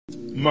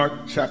Mark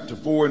chapter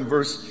 4 and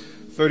verse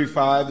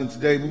 35. And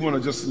today we want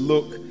to just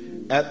look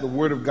at the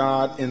Word of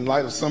God in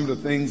light of some of the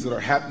things that are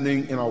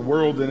happening in our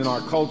world and in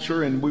our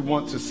culture. And we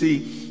want to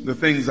see the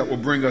things that will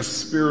bring us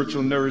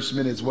spiritual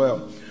nourishment as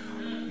well.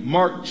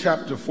 Mark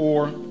chapter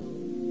 4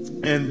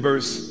 and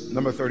verse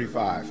number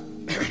 35.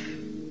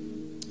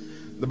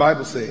 The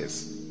Bible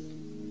says,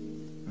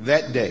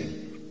 that day,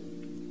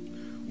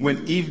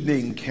 when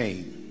evening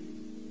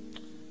came,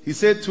 he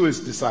said to his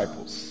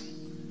disciples,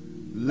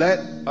 "Let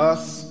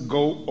us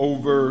go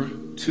over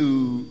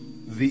to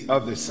the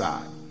other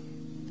side."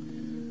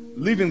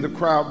 Leaving the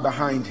crowd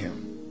behind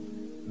him,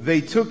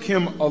 they took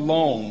him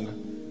along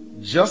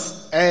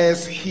just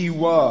as he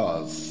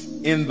was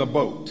in the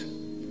boat.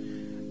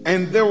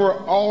 And there were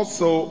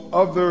also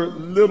other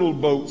little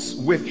boats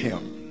with him.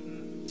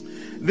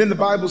 Then the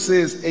Bible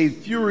says a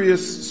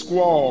furious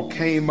squall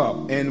came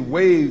up and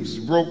waves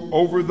broke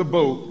over the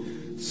boat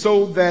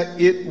so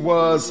that it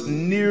was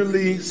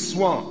nearly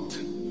swamped.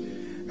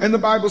 And the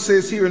Bible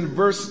says here in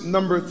verse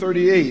number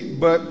 38,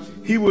 but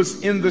he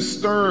was in the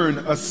stern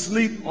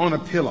asleep on a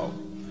pillow.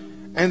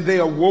 And they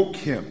awoke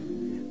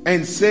him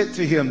and said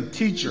to him,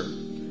 "Teacher,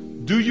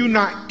 do you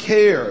not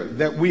care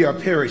that we are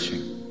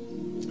perishing?"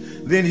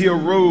 Then he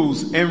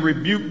arose and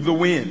rebuked the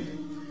wind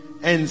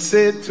and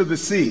said to the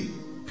sea,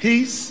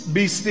 "Peace,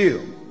 be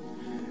still."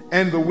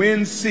 And the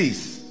wind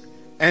ceased,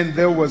 and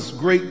there was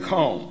great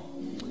calm.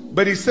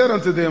 But he said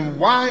unto them,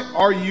 "Why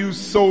are you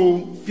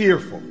so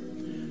fearful?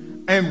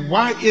 And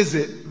why is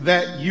it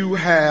that you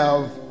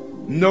have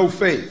no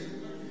faith?"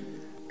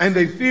 And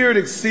they feared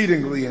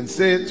exceedingly and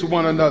said to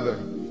one another,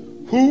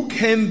 "Who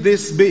can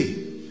this be,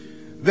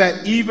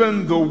 that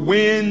even the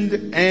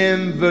wind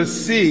and the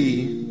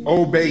sea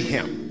obey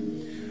him?"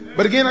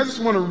 But again, I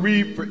just want to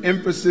read for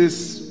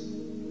emphasis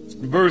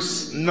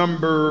verse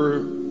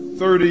number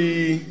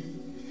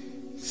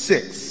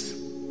 36.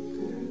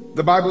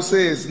 The Bible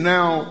says,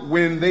 "Now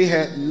when they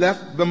had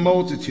left the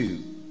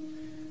multitude,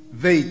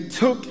 they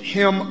took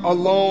him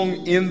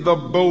along in the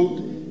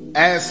boat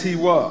as he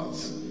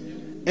was."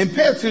 And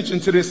pay attention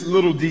to this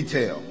little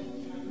detail.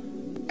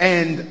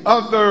 And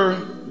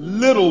other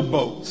little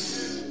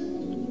boats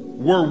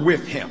were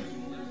with him.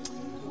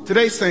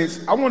 Today, saints,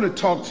 I want to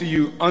talk to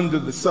you under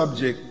the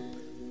subject,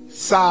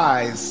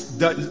 size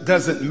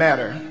doesn't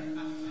matter.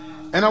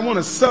 And I want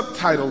to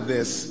subtitle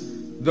this,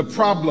 the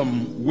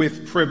problem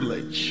with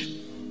privilege.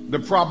 The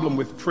problem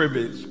with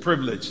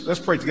privilege. Let's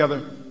pray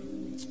together.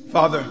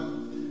 Father,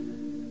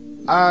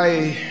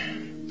 I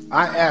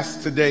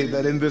ask today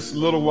that in this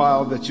little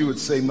while that you would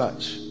say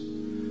much.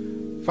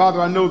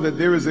 Father, I know that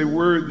there is a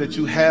word that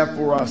you have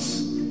for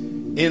us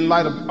in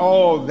light of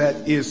all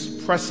that is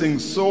pressing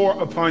sore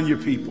upon your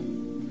people.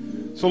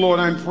 So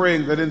Lord, I'm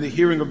praying that in the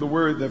hearing of the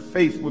word, that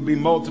faith would be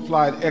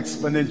multiplied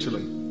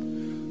exponentially.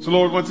 So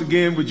Lord, once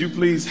again, would you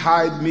please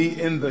hide me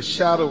in the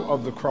shadow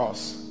of the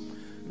cross,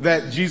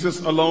 that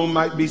Jesus alone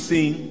might be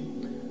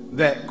seen,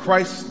 that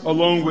Christ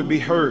alone would be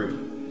heard.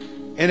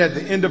 And at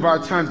the end of our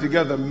time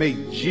together, may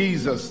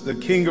Jesus, the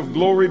King of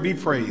glory, be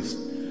praised.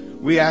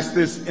 We ask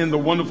this in the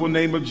wonderful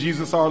name of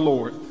Jesus our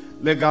Lord.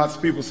 Let God's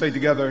people say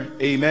together,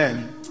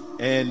 amen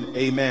and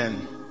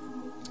amen.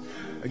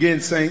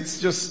 Again, saints,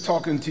 just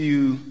talking to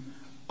you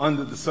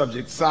under the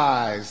subject,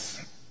 size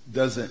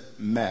doesn't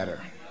matter.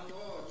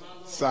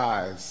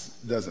 Size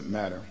doesn't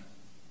matter.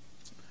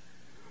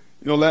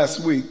 You know,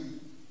 last week,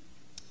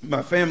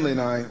 my family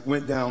and I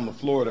went down to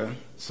Florida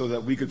so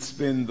that we could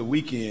spend the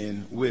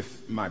weekend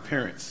with my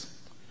parents.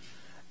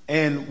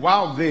 And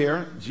while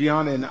there,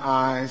 Gianna and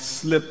I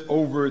slipped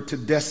over to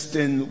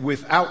Destin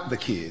without the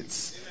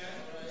kids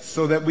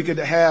so that we could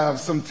have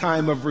some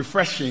time of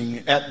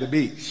refreshing at the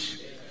beach.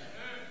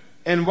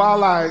 And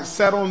while I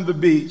sat on the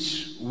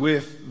beach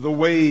with the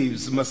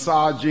waves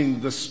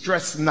massaging the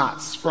stress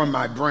knots from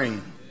my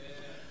brain,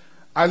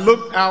 I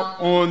looked out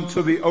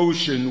onto the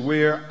ocean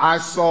where I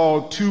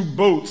saw two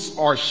boats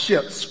or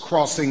ships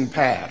crossing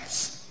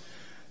paths.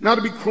 Now,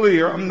 to be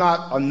clear, I'm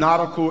not a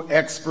nautical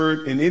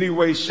expert in any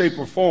way, shape,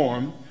 or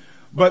form,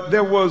 but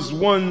there was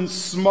one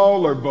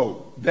smaller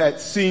boat that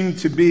seemed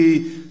to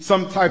be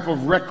some type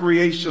of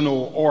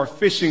recreational or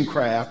fishing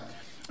craft.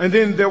 And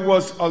then there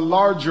was a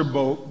larger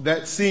boat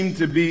that seemed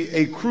to be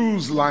a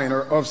cruise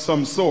liner of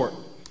some sort.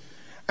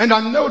 And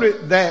I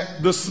noted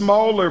that the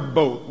smaller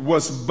boat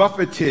was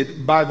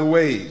buffeted by the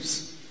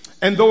waves.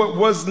 And though it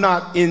was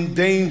not in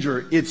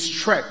danger, its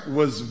trek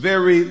was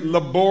very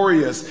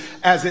laborious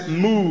as it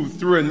moved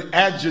through an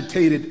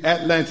agitated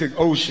Atlantic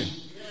Ocean.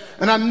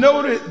 And I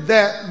noted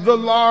that the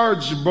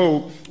large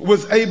boat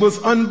was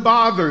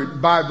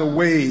unbothered by the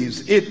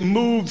waves. It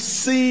moved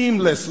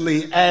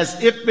seamlessly as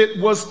if it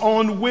was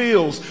on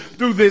wheels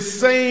through this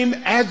same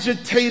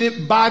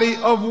agitated body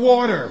of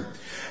water.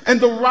 And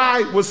the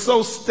ride was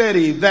so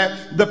steady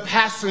that the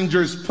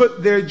passengers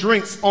put their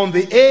drinks on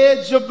the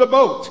edge of the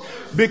boat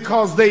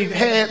because they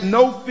had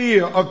no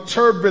fear of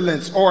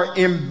turbulence or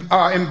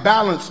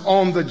imbalance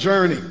on the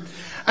journey.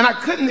 And I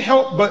couldn't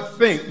help but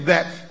think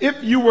that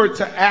if you were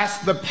to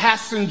ask the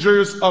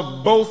passengers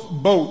of both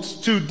boats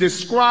to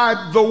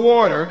describe the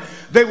water,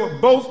 they would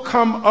both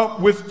come up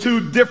with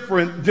two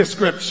different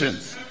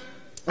descriptions.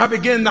 I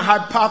began to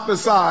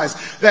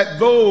hypothesize that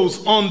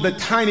those on the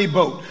tiny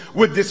boat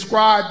would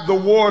describe the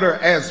water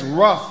as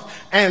rough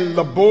and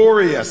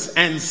laborious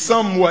and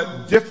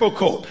somewhat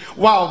difficult,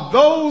 while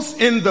those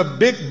in the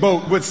big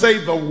boat would say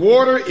the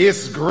water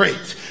is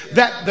great,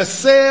 that the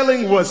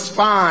sailing was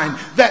fine,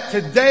 that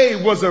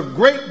today was a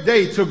great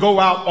day to go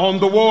out on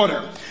the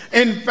water.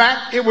 In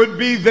fact, it would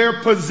be their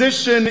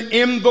position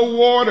in the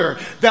water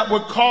that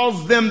would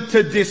cause them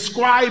to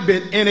describe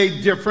it in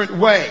a different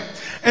way.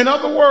 In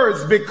other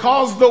words,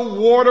 because the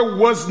water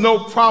was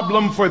no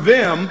problem for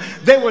them,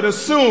 they would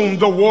assume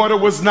the water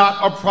was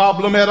not a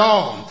problem at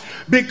all.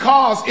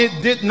 Because it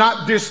did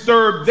not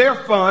disturb their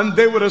fun,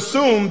 they would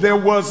assume there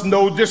was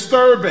no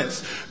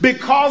disturbance.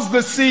 Because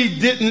the sea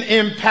didn't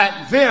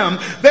impact them,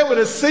 they would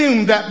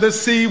assume that the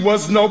sea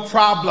was no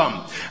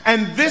problem.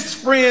 And this,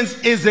 friends,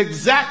 is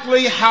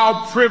exactly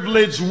how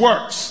privilege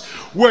works,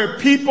 where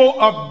people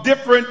of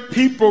different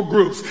people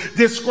groups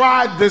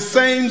describe the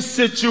same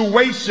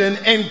situation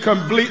in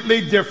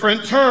completely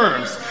different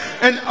terms.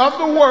 In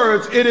other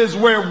words, it is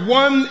where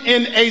one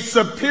in a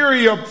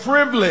superior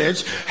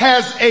privilege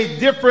has a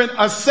different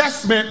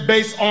assessment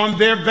based on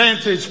their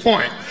vantage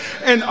point.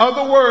 In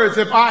other words,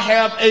 if I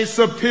have a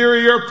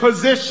superior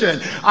position,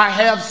 I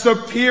have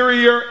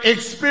superior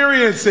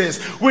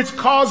experiences, which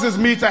causes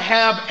me to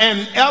have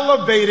an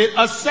elevated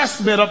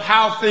assessment of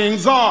how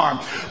things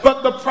are.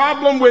 But the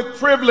problem with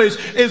privilege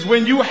is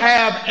when you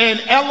have an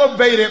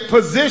elevated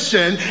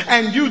position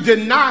and you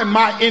deny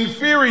my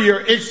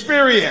inferior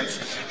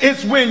experience.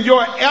 It's when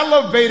your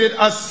elevated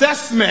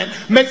assessment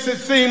makes it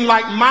seem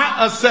like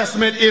my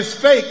assessment is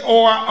fake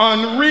or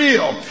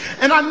unreal.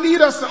 And I need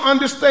us to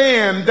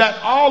understand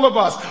that all of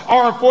us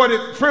are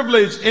afforded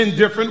privilege in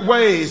different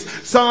ways.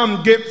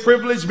 Some get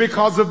privilege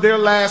because of their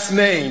last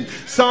name.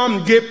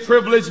 Some get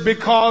privilege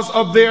because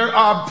of their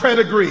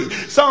pedigree.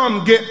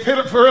 Some get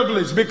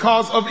privilege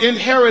because of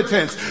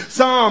inheritance.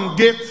 Some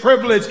get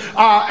privilege,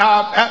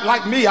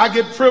 like me, I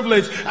get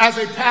privilege as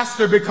a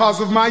pastor because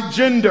of my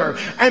gender.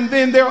 And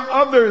then there are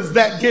others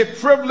that get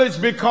privilege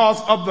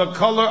because of the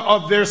color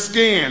of their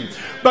skin.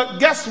 But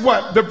guess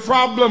what? The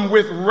problem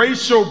with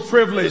racial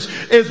privilege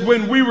is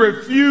when we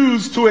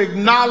refuse to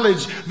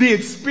acknowledge the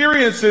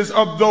experiences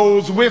of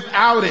those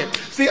without it.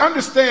 See,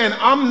 understand,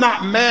 I'm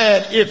not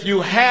mad if you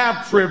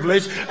have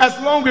privilege as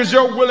long as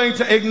you're willing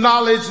to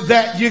acknowledge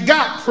that you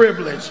got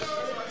privilege.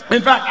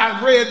 In fact,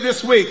 I read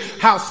this week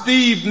how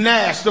Steve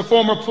Nash, the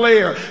former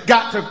player,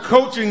 got the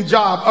coaching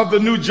job of the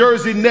New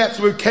Jersey Nets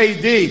with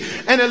KD.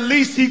 And at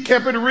least he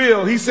kept it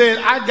real. He said,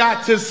 I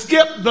got to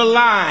skip the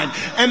line.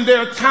 And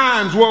there are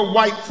times where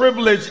white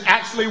privilege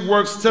actually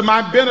works to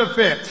my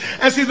benefit.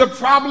 And see, the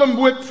problem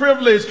with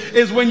privilege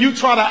is when you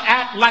try to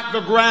act like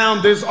the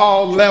ground is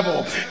all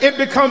level. It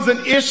becomes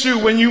an issue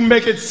when you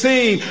make it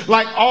seem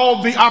like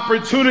all the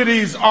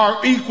opportunities are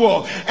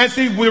equal. And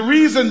see, the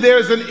reason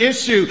there's an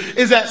issue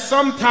is that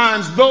sometimes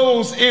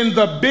those in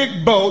the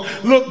big boat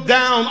look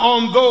down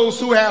on those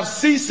who have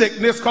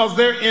seasickness because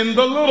they're in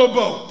the little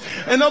boat.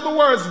 In other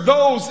words,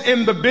 those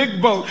in the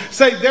big boat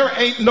say there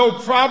ain't no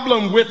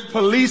problem with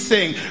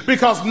policing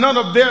because none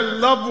of their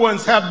loved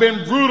ones have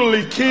been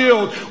brutally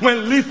killed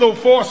when lethal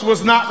force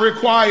was not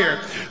required.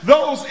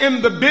 Those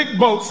in the big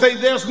boat say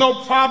there's no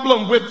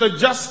problem with the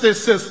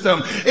justice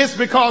system. It's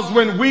because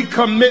when we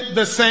commit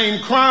the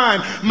same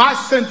crime, my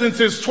sentence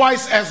is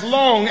twice as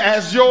long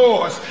as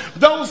yours.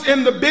 Those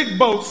in the big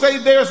boat say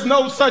there's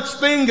no such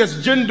thing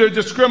as gender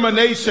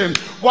discrimination,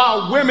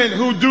 while women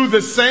who do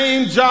the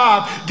same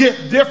job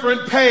get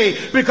different pay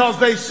because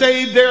they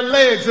shave their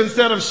legs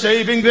instead of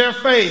shaving their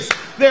face.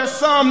 There's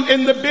some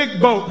in the big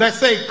boat that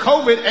say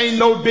COVID ain't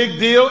no big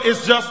deal,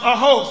 it's just a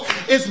hoax.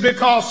 It's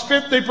because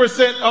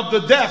 50% of the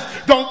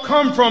deaths don't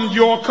come from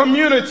your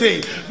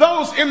community.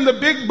 Those in the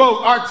big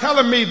boat are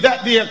telling me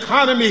that the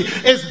economy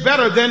is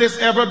better than it's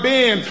ever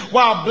been,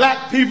 while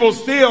black people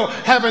still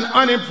have an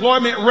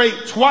unemployment rate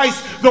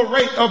twice the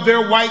rate of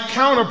their white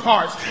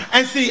counterparts.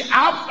 And see,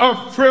 out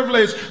of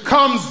privilege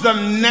comes the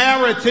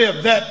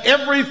narrative that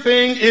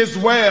everything is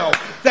well,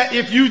 that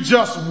if you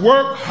just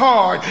work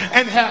hard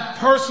and have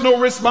personal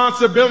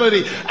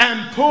responsibility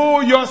and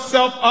pull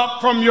yourself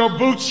up from your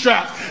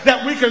bootstraps,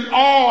 that we can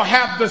all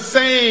have the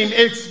same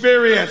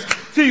experience.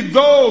 See,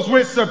 those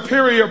with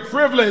superior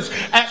privilege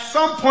at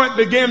some point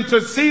begin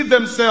to see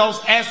themselves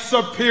as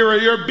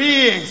superior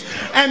beings.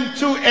 And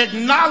to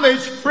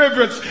acknowledge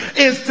privilege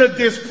is to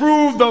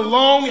disprove the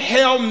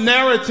long-held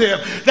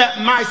narrative that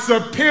my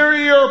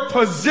superior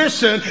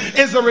position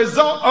is a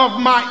result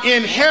of my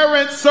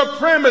inherent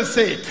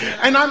supremacy.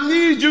 And I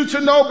need you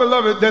to know,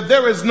 beloved, that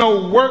there is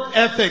no work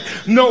ethic,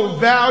 no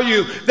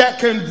value that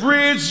can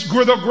bridge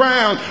the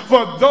ground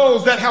for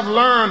those that have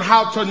learned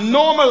how to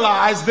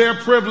normalize their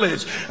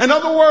privilege. In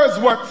other words,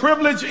 what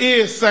privilege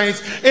is,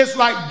 saints, it's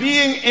like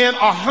being in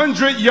a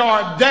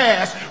 100-yard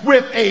dash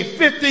with a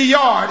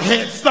 50-yard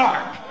head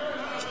start.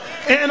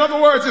 In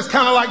other words, it's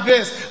kind of like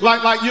this,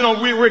 like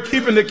we're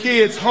keeping the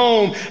kids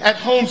home at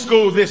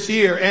homeschool this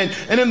year,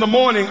 and in the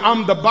morning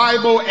I'm the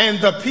Bible and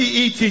the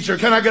PE teacher.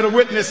 Can I get a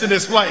witness in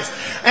this place?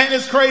 And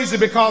it's crazy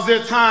because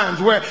there are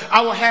times where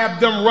I will have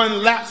them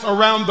run laps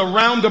around the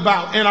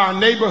roundabout in our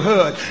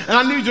neighborhood, and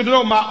I need you to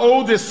know my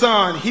oldest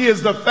son, he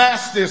is the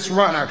fastest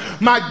runner.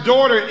 My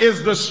daughter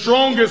is the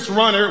strongest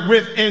runner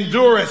with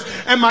endurance,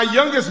 and my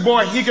youngest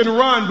boy, he can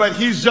run, but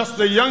he's just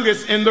the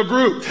youngest in the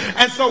group.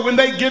 And so when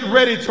they get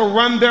ready to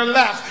run their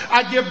laps,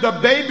 I give the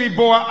baby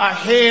boy a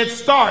head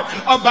start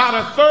about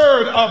a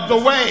third of the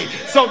way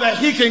so that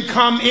he can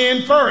come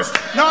in first.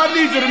 Now I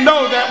need you to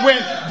know that when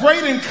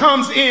Braden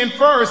comes in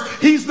first,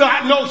 he's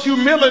got no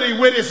humility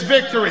with his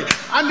victory.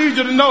 I need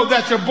you to know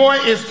that your boy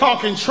is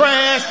talking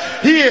trash.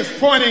 He is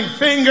pointing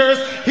fingers.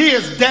 He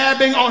is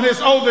dabbing on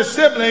his older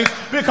siblings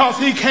because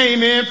he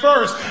came in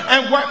first.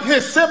 And what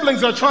his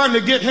siblings are trying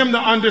to get him to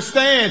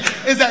understand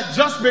is that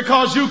just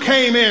because you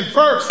came in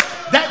first,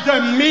 that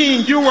doesn't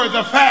mean you were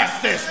the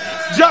fastest.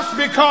 Just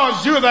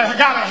because you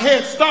got a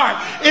head start,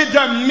 it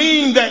doesn't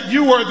mean that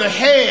you were the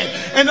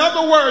head. In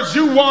other words,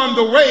 you won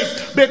the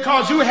race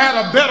because you had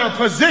a better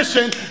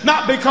position,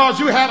 not because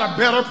you had a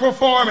better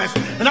performance.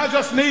 And I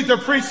just need to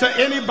preach to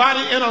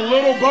anybody in a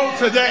little boat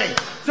today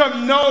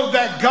to know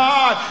that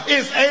God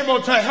is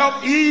able to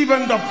help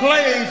even the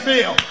playing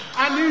field.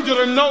 I need you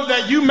to know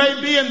that you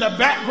may be in the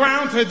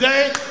background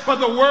today, but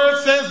the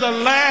word says the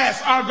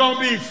last are going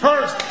to be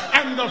first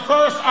and the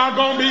first are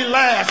going to be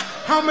last.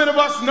 How many of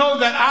us know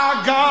that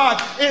our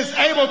God is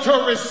able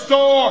to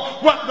restore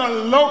what the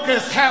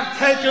locusts have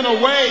taken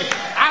away?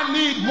 I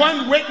need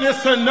one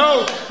witness to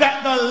know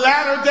that the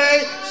latter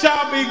day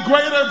shall be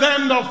greater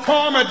than the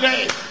former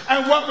day.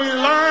 And what we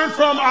learn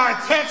from our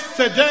text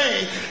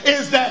today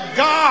is that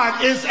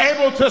God is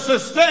able to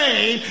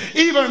sustain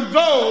even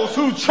those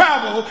who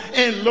travel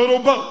in little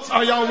boats.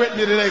 Are y'all with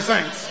me today,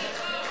 saints?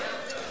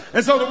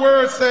 And so the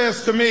word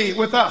says to me,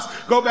 with us,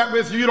 go back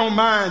with, if you don't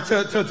mind,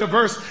 to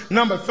verse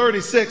number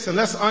 36, and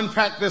let's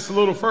unpack this a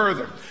little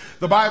further.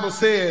 The Bible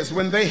says,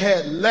 when they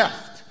had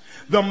left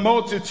the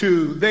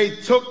multitude, they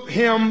took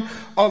him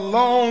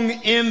along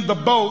in the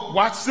boat.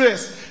 Watch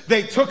this.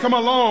 They took him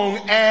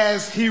along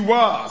as he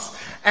was.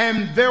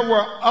 And there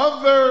were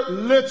other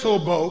little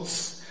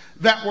boats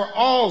that were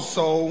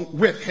also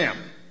with him.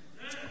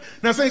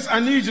 Now, saints, I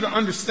need you to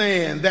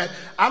understand that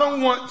I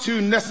don't want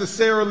to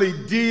necessarily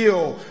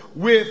deal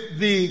with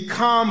the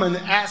common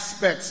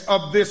aspects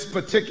of this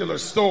particular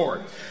story.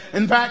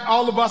 In fact,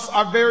 all of us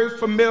are very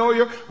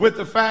familiar with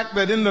the fact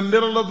that in the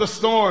middle of the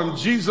storm,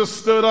 Jesus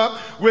stood up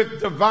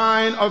with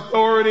divine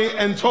authority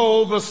and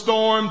told the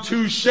storm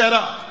to shut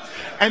up.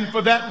 And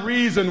for that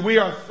reason, we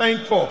are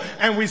thankful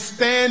and we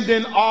stand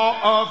in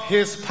awe of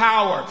his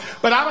power.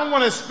 But I don't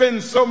want to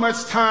spend so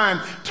much time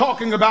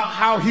talking about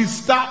how he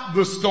stopped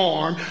the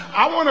storm.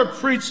 I want to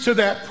preach to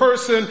that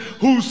person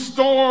whose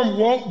storm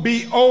won't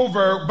be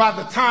over by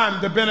the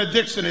time the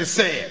benediction is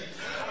said.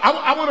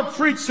 I want to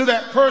preach to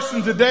that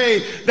person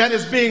today that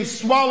is being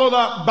swallowed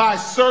up by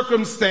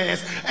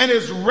circumstance and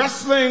is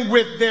wrestling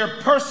with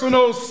their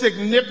personal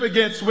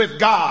significance with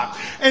God.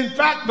 In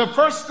fact, the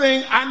first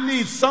thing I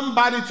need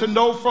somebody to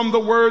know from the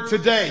word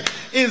today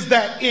is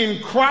that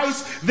in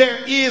Christ,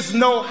 there is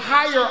no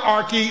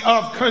hierarchy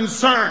of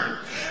concern.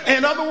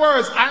 In other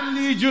words, I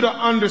need you to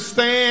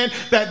understand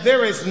that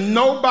there is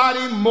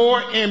nobody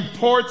more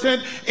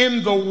important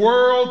in the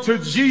world to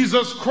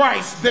Jesus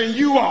Christ than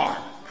you are.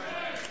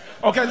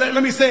 Okay,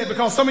 let me say it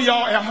because some of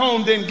y'all at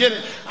home didn't get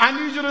it. I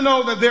need you to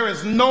know that there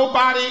is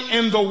nobody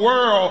in the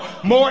world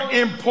more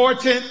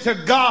important to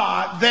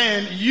God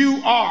than you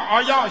are.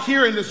 Are y'all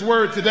hearing this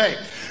word today?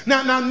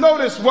 Now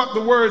notice what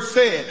the word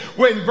said.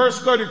 When in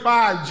verse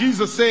 35,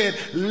 Jesus said,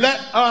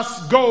 let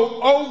us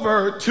go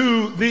over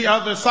to the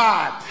other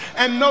side.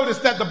 And notice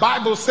that the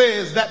Bible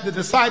says that the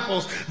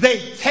disciples,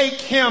 they take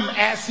him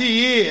as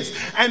he is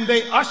and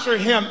they usher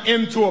him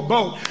into a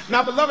boat.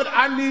 Now, beloved,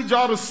 I need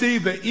y'all to see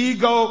the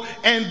ego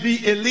and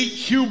the elite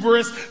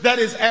hubris that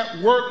is at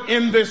work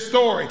in this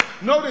story.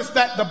 Notice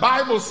that the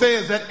Bible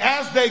says that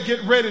as they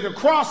get ready to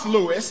cross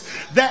Lewis,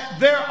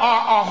 that there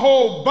are a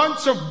whole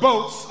bunch of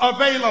boats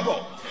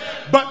available.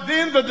 But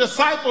then the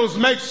disciples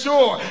make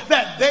sure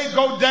that they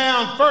go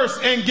down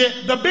first and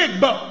get the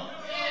big boat.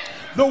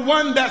 The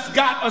one that's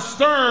got a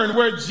stern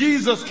where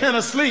Jesus can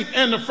asleep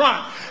in the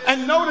front.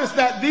 And notice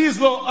that these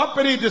little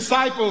uppity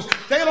disciples,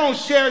 they don't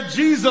share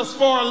Jesus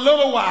for a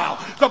little while.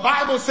 The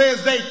Bible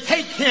says they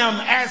take him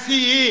as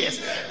he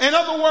is. In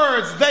other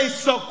words, they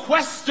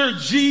sequester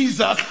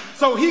Jesus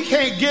so he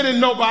can't get in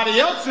nobody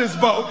else's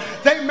boat.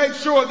 They make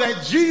sure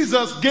that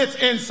Jesus gets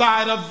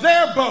inside of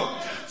their boat.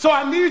 So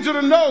I need you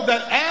to know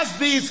that as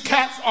these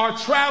cats are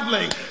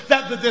traveling,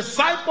 that the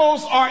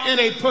disciples are in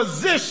a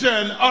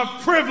position of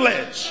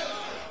privilege.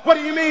 What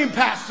do you mean,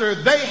 Pastor?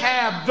 They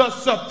have the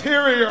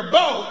superior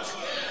boat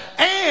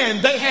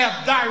and they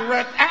have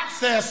direct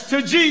access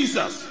to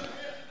Jesus.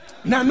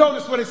 Now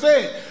notice what it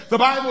said. The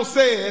Bible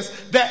says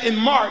that in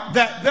Mark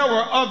that there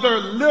were other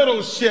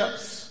little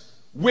ships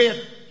with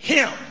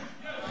him.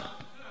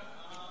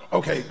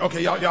 Okay,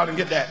 y'all didn't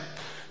get that.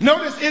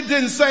 Notice it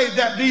didn't say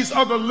that these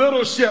other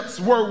little ships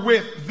were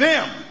with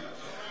them.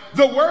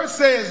 The word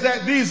says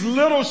that these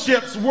little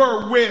ships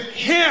were with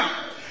him.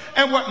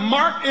 And what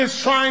Mark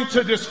is trying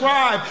to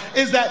describe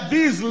is that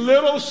these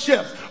little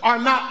ships are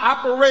not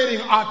operating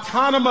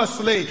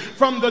autonomously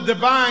from the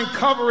divine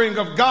covering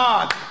of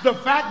God. The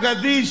fact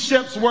that these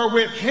ships were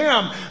with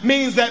him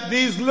means that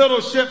these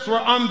little ships were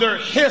under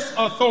his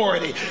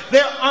authority.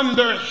 They're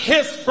under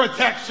his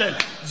protection.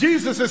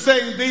 Jesus is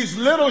saying these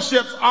little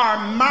ships are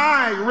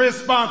my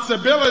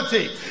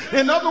responsibility.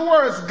 In other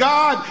words,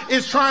 God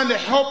is trying to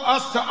help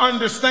us to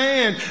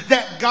understand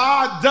that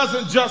God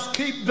doesn't just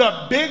keep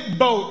the big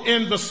boat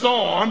in the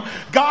storm.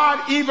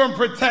 God even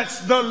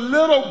protects the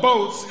little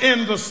boats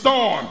in the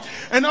storm.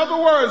 In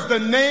other words, the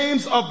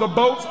names of the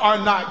boats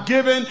are not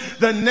given.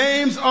 The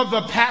names of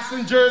the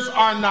passengers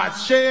are not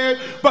shared.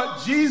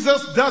 But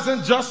Jesus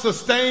doesn't just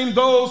sustain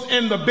those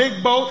in the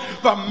big boat,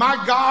 but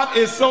my God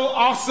is so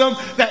awesome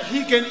that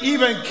he can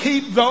even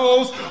keep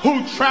those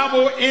who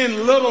travel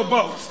in little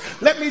boats.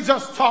 Let me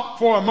just talk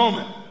for a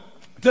moment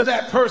to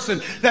that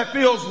person that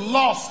feels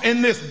lost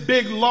in this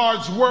big,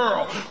 large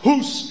world,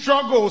 who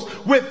struggles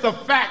with the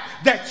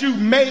fact that you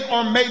may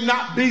or may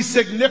not be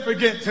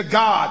significant to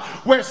God,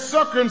 where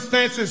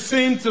circumstances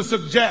seem to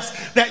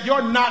suggest that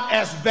you're not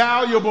as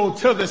valuable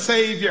to the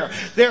Savior.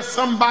 There's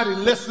somebody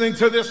listening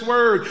to this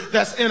word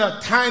that's in a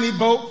tiny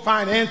boat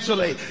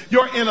financially.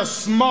 You're in a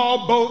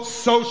small boat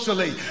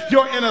socially.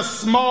 You're in a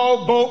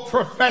small boat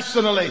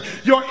professionally.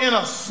 You're in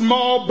a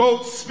small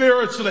boat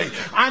spiritually.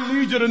 I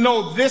need you to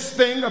know this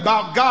thing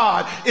about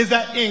God is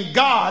that in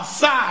God,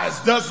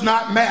 size does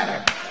not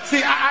matter.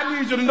 See,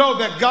 I need you to know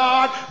that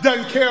God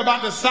doesn't care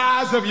about the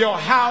size of your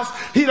house.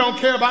 He don't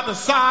care about the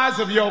size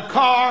of your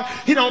car.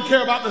 He don't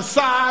care about the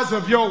size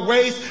of your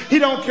waist. He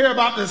don't care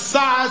about the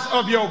size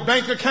of your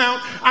bank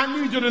account.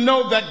 I need you to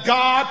know that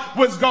God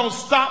was going to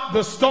stop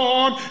the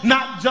storm,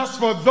 not just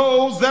for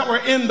those that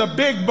were in the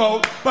big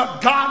boat,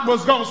 but God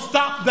was going to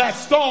stop that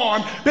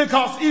storm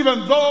because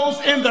even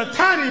those in the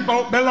tiny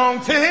boat belong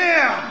to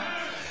him.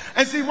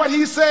 And see, what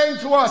he's saying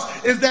to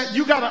us is that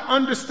you got to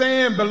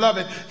understand,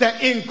 beloved,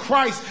 that in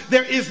Christ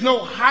there is no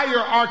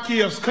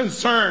hierarchy of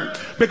concern,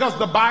 because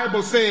the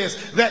Bible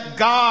says that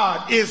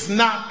God is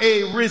not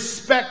a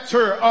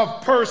respecter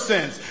of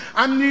persons.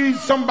 I need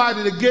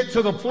somebody to get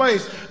to the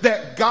place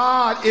that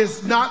God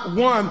is not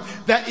one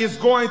that is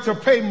going to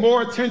pay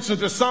more attention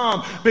to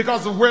some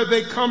because of where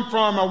they come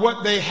from or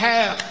what they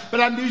have.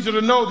 But I need you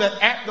to know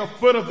that at the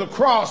foot of the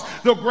cross,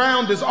 the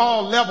ground is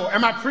all level.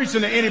 Am I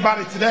preaching to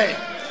anybody today?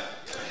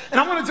 And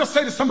I want to just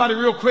say to somebody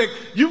real quick,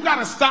 you got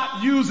to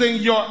stop using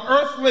your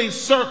earthly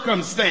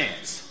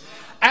circumstance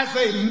as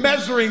a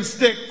measuring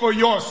stick for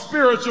your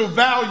spiritual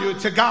value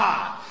to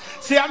God.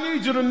 See, I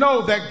need you to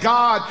know that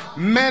God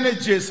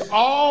manages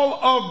all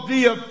of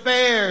the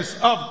affairs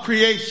of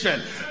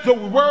creation. The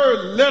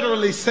word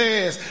literally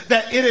says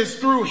that it is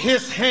through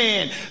his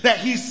hand that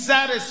he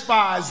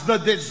satisfies the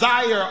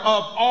desire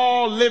of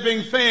all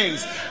living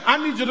things. I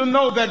need you to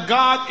know that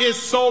God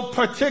is so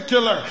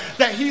particular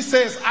that he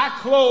says, I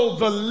clothe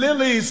the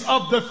lilies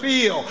of the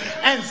field.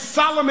 And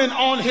Solomon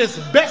on his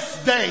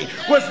best day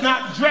was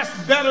not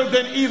dressed better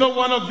than either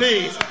one of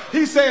these.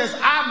 He says,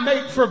 I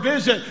make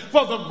provision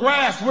for the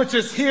grass which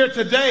is here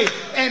today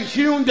and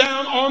hewn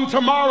down on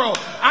tomorrow.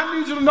 I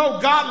need you to know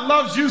God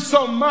loves you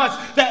so much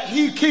that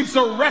he keeps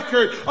a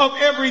record of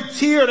every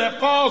tear that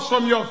falls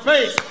from your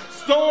face,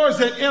 stores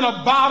it in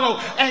a bottle,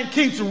 and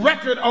keeps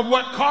record of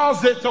what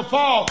caused it to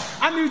fall.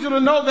 I need you to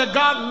know that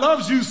God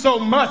loves you so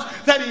much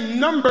that he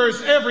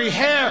numbers every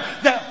hair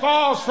that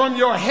falls from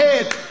your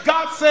head.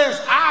 God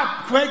says,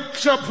 I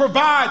shall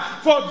provide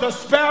for the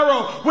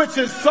sparrow which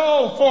is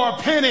sold for a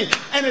penny.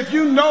 And if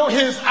you know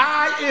his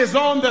eye is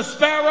on the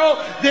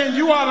sparrow, then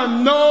you ought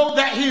to know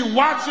that he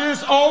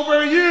watches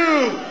over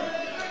you.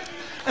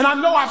 And I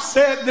know I've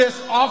said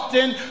this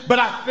often, but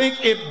I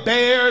think it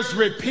bears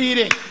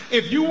repeating.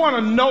 If you want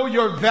to know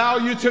your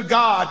value to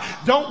God,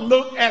 don't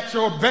look at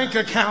your bank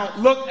account,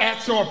 look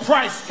at your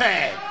price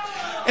tag.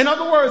 In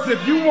other words,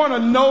 if you want to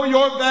know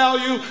your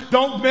value,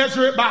 don't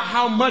measure it by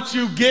how much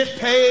you get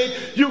paid.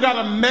 You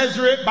got to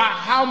measure it by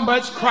how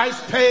much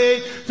Christ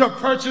paid to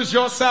purchase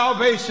your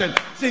salvation.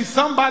 See,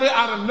 somebody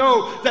ought to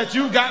know that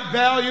you got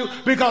value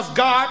because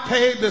God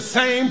paid the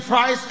same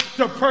price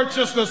to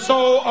purchase the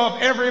soul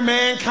of every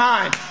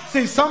mankind.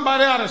 See,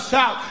 somebody ought to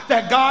shout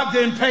that God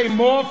didn't pay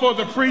more for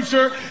the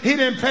preacher. He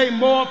didn't pay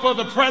more for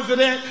the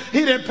president.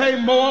 He didn't pay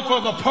more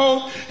for the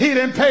pope. He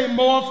didn't pay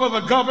more for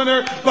the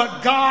governor.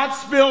 But God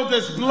spilled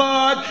his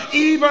blood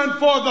even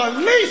for the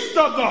least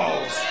of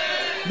those,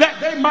 that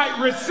they might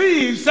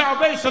receive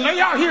salvation. Now,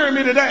 y'all hearing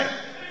me today?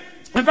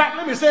 In fact,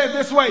 let me say it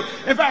this way.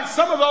 In fact,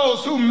 some of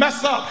those who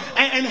mess up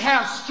and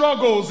have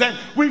struggles and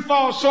we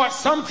fall short,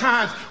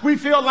 sometimes we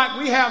feel like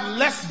we have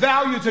less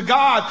value to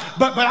God.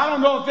 But I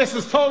don't know if this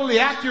is totally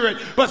accurate.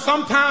 But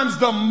sometimes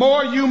the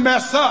more you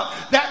mess up,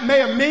 that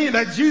may mean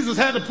that Jesus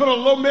had to put a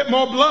little bit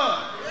more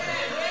blood.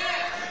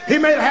 He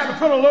may have had to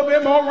put a little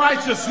bit more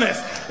righteousness.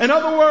 In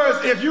other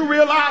words, if you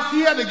realize he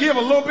had to give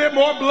a little bit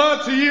more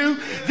blood to you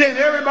than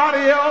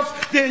everybody else,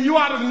 then you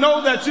ought to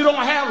know that you don't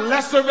have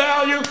lesser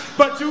value,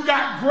 but you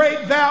got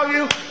great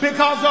value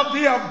because of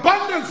the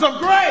abundance of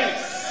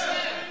grace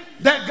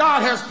that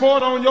God has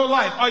poured on your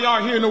life. Are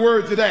y'all hearing the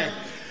word today?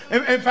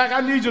 In fact,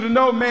 I need you to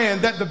know,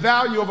 man, that the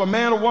value of a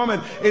man or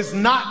woman is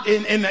not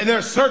in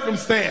their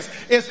circumstance.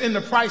 It's in the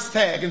price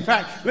tag. In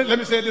fact, let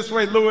me say it this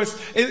way, Lewis.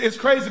 It's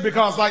crazy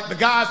because, like, the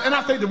guys, and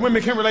I think the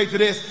women can relate to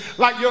this,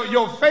 like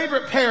your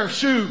favorite pair of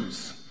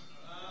shoes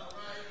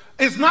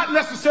is not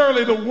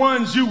necessarily the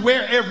ones you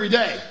wear every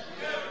day.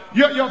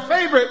 Your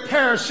favorite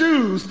pair of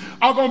shoes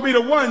are going to be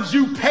the ones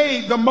you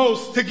paid the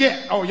most to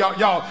get. Oh,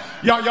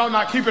 y'all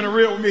not keeping it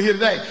real with me here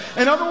today.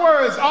 In other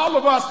words, all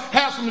of us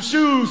have some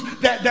shoes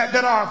that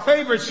are our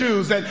favorite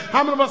shoes. And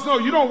how many of us know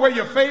you don't wear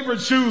your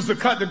favorite shoes to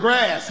cut the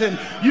grass, and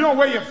you don't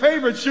wear your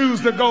favorite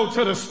shoes to go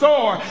to the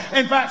store.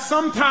 In fact,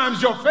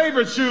 sometimes your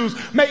favorite shoes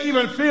may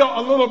even feel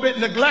a little bit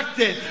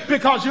neglected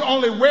because you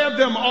only wear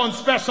them on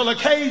special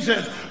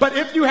occasions. But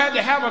if you had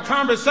to have a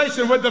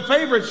conversation with the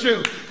favorite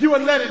shoe, you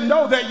would let it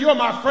know that you're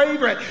my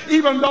favorite,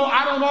 even though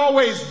I don't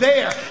always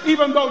there,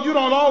 even though you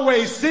don't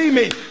always see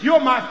me.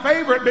 You're my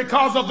favorite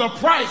because of the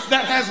price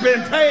that has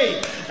been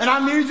paid. And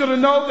I need you to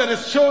know that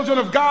as children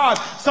of God,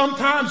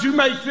 sometimes you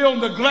may feel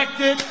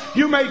neglected.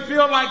 You may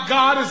feel like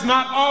God is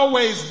not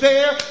always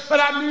there. But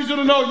I need you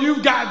to know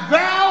you've got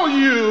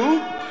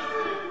value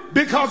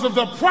because of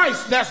the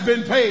price that's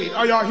been paid.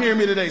 Are y'all hearing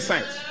me today,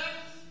 saints?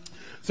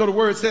 So the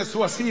word says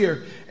to us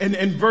here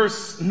in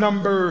verse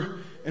number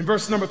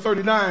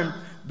 39,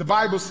 the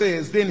Bible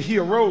says, then he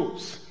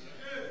arose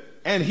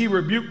and he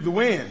rebuked the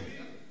wind.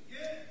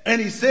 And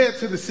he said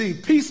to the sea,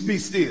 peace be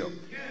still.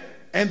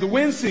 And the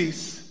wind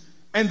ceased,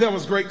 and there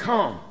was great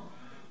calm.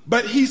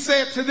 But he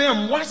said to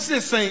them, watch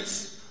this,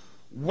 saints,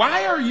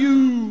 why are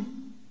you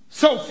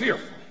so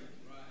fearful?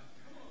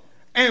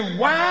 And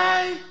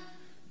why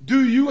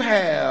do you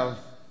have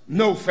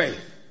no faith?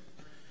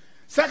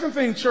 Second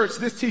thing, church,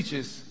 this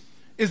teaches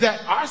is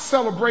that our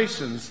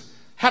celebrations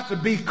have to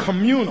be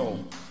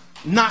communal,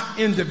 not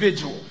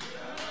individual.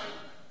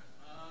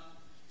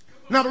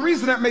 Now, the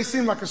reason that may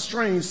seem like a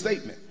strange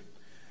statement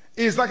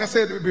is, like I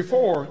said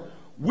before,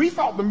 we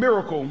thought the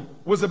miracle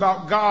was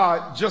about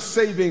God just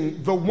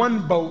saving the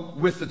one boat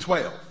with the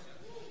 12.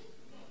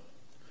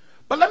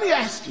 But let me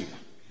ask you,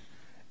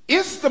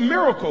 is the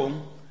miracle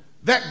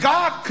that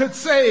God could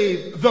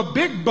save the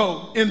big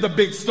boat in the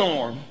big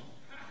storm?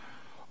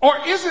 Or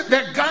is it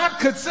that God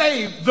could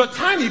save the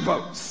tiny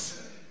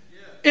boats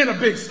in a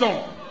big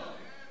storm?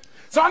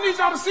 So I need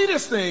y'all to see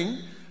this thing,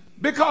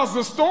 because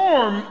the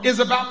storm is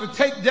about to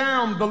take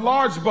down the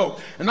large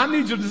boat. And I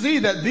need you to see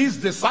that these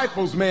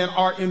disciples, man,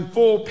 are in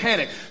full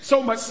panic.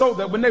 So much so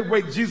that when they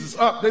wake Jesus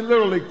up, they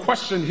literally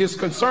question his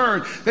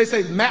concern. They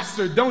say,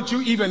 Master, don't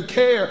you even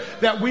care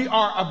that we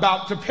are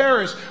about to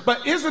perish?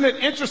 But isn't it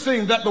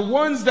interesting that the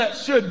ones that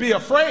should be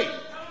afraid,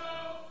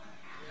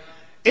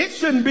 it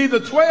shouldn't be the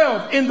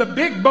 12 in the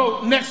big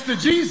boat next to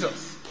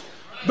Jesus.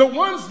 The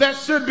ones that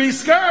should be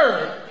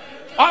scared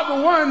are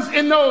the ones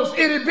in those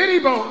itty bitty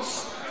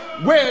boats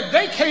where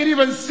they can't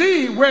even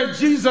see where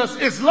Jesus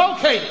is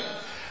located.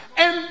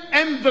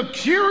 And the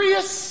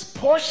curious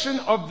portion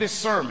of this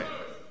sermon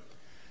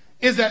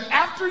is that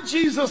after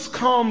Jesus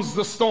calms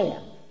the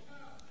storm,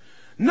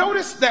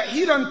 notice that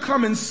he doesn't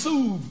come and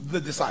soothe the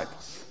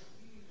disciples.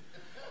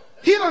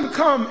 He doesn't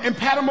come and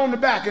pat them on the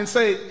back and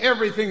say,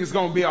 everything is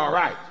going to be all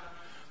right.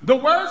 The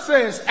word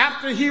says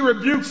after he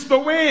rebukes the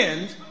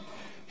wind,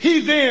 he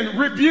then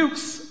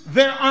rebukes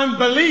their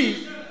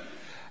unbelief,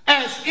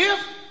 as if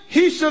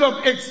he should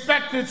have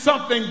expected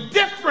something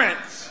different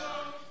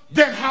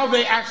than how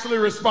they actually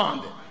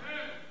responded.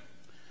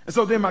 And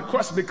so then my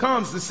question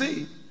becomes to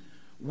see,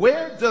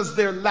 where does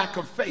their lack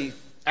of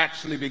faith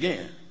actually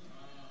begin?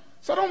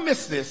 So don't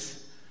miss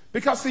this,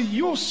 because see,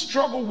 you'll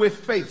struggle with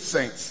faith,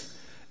 saints,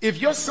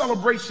 if your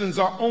celebrations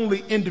are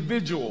only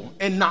individual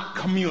and not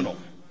communal.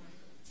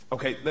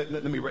 Okay,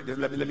 let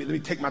me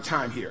take my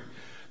time here.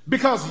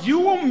 Because you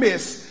will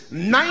miss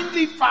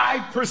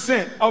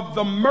 95% of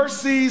the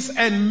mercies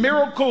and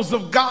miracles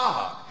of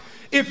God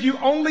if you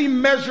only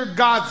measure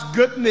God's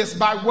goodness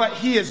by what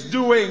he is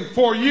doing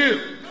for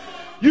you.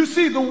 You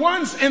see, the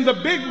ones in the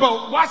big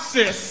boat, watch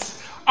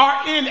this,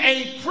 are in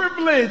a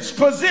privileged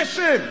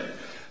position.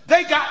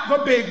 They got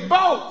the big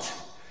boat.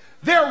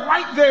 They're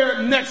right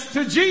there next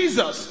to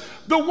Jesus.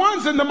 The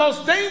ones in the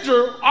most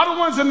danger are the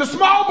ones in the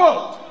small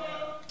boat.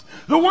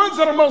 The ones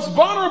that are most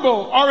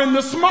vulnerable are in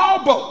the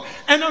small boat.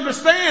 And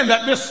understand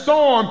that this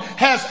storm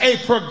has a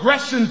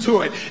progression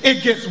to it.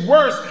 It gets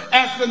worse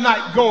as the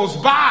night goes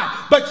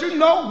by. But you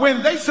know,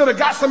 when they should have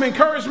got some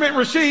encouragement,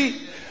 Rashid,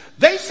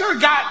 they should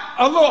have got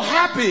a little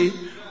happy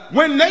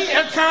when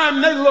at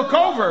time they look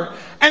over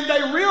and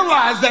they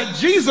realize that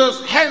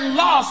Jesus had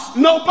lost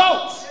no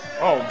boats.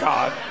 Oh,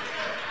 God.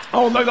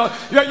 Oh, no,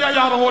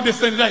 y'all don't want this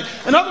thing today.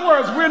 In other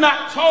words, we're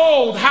not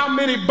told how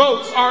many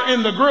boats are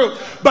in the group.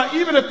 But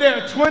even if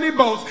there are 20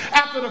 boats,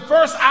 after the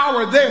first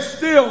hour, there's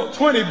still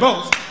 20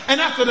 boats. And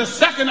after the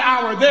second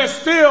hour, there's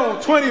still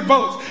 20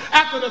 boats.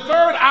 After the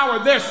third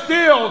hour, there's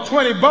still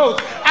 20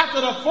 boats. After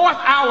the fourth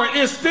hour,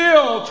 it's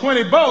still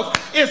 20 boats.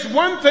 It's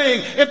one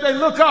thing if they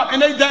look up and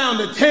they down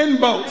to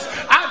 10 boats.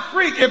 I'd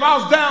freak if I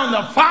was down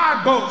to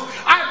 5 boats.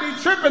 I'd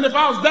be tripping if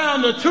I was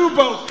down to 2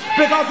 boats,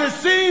 because it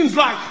seems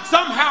like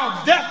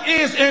somehow death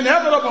is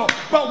inevitable.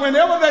 But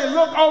whenever they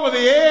look over the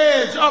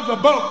edge of the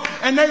boat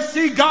and they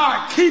see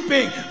God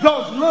keeping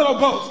those little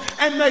boats,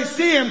 and they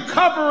see him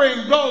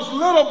covering those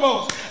little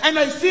boats, and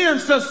they see him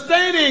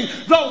sustaining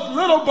those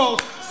little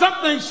boats,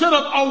 something should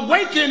have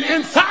awakened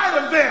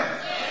inside of them.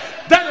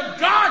 That if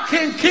God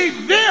can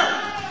keep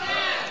them,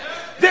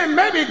 then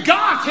maybe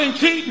God can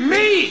keep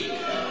me.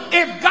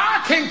 If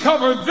God can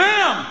cover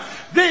them,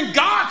 then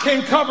God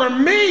can cover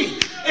me.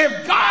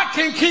 If God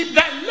can keep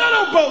that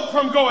little boat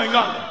from going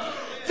under,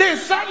 then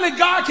certainly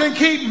God can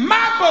keep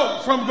my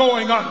boat from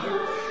going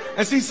under.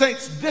 And see,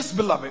 saints, this,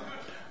 beloved,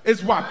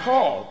 is why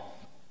Paul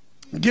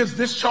gives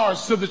this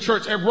charge to the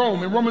church at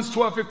Rome in Romans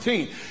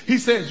 12:15. He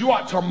says, you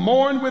ought to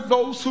mourn with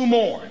those who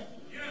mourn,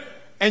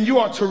 and you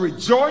ought to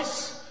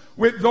rejoice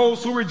with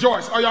those who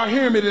rejoice. Are y'all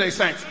hearing me today,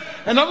 saints?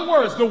 In other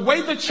words, the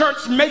way the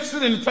church makes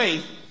it in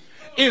faith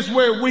is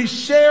where we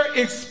share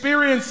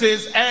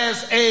experiences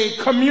as a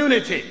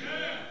community.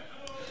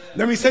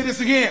 Let me say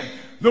this again.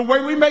 The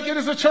way we make it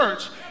as a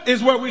church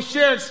is where we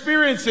share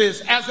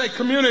experiences as a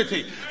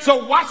community.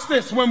 So watch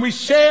this. When we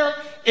share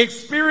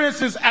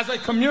experiences as a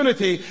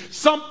community,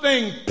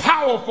 something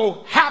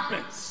powerful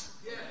happens.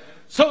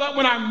 So that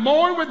when I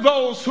mourn with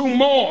those who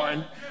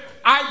mourn,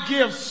 I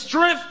give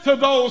strength to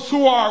those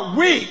who are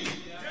weak.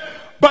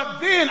 But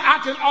then I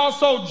can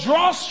also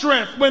draw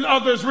strength when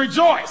others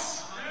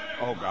rejoice.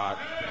 Oh God.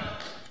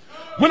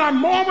 When I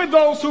mourn with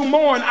those who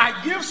mourn, I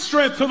give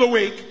strength to the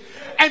weak,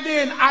 and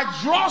then I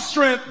draw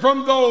strength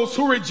from those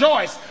who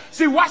rejoice.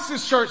 See, watch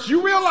this, church.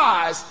 You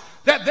realize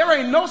that there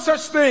ain't no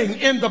such thing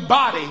in the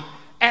body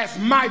as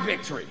my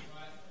victory.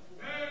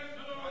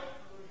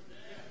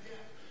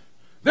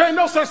 There ain't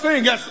no such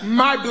thing as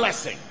my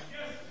blessing.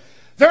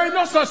 There ain't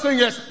no such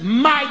thing as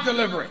my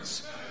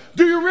deliverance.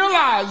 Do you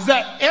realize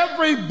that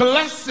every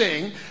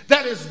blessing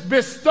that is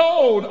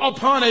bestowed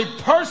upon a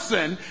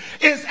person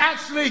is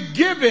actually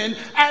given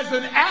as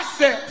an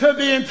asset to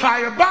the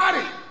entire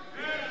body?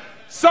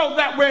 So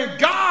that when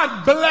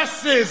God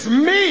blesses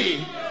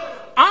me,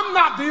 I'm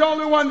not the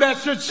only one that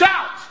should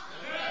shout,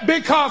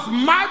 because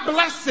my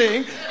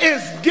blessing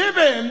is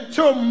given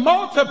to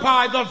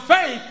multiply the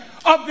faith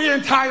of the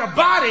entire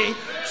body,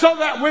 so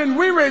that when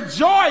we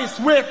rejoice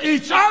with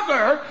each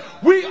other,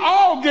 we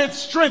all get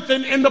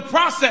strengthened in the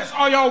process.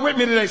 Are y'all with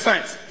me today,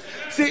 saints?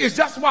 See, it's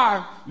just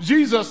why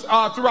Jesus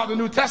throughout the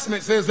New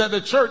Testament says that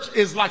the church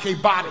is like a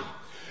body,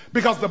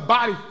 because the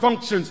body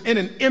functions in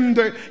an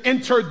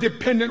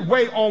interdependent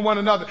way on one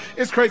another.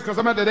 It's crazy, because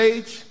I'm at that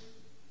age,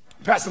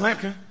 Pastor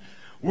Lampkin,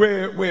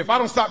 where if I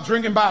don't stop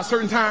drinking by a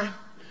certain time,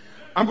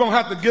 I'm going to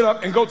have to get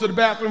up and go to the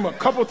bathroom a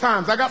couple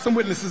times. I got some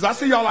witnesses. I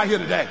see y'all out here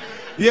today.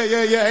 Yeah.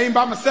 I ain't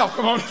by myself.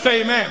 Come on and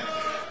say amen.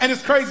 And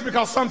it's crazy,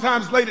 because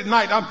sometimes late at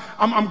night,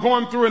 I'm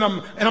going through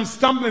and I'm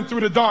stumbling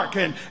through the dark,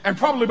 and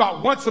probably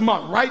about once a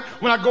month, right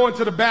when I go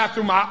into the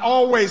bathroom, I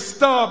always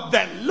stub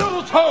that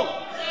little toe.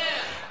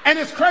 And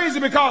it's crazy,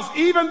 because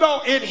even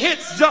though it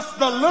hits just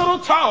the little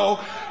toe,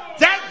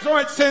 that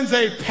joint sends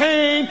a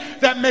pain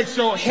that makes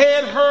your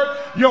head hurt,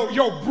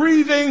 your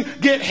breathing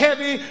get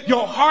heavy,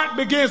 your heart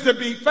begins to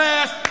beat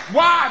fast.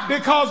 Why?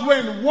 Because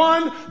when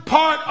one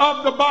part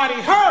of the body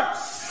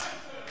hurts,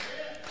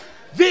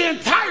 the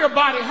entire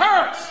body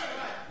hurts.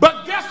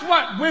 But guess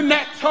what? When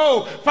that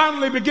toe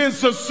finally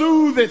begins to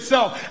soothe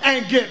itself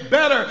and get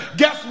better,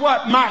 guess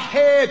what? My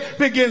head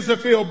begins to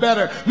feel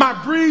better. My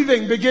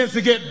breathing begins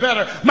to get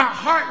better. My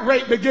heart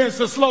rate begins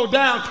to slow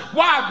down.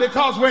 Why?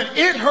 Because when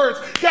it hurts,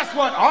 guess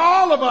what?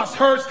 All of us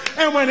hurts.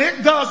 And when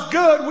it does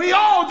good, we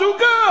all do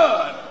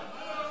good.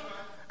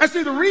 And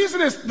see, the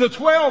reason is the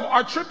 12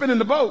 are tripping in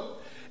the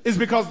boat is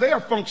because they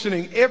are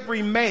functioning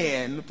every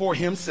man for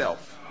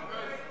himself.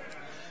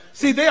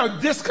 See, they are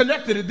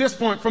disconnected at this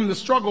point from the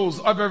struggles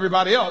of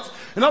everybody else.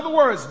 In other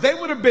words, they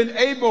would have been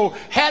able,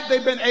 had they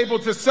been able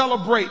to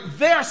celebrate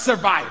their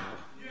survival,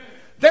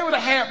 they would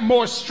have had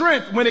more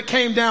strength when it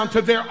came down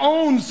to their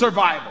own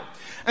survival.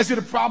 And see,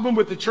 the problem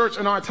with the church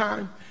in our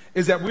time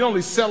is that we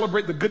only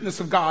celebrate the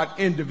goodness of God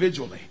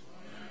individually.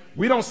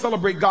 We don't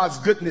celebrate God's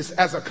goodness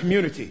as a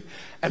community.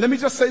 And let me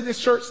just say this,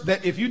 church,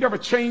 that if you never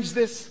change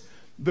this,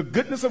 the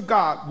goodness of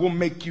God will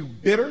make you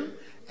bitter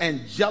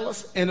and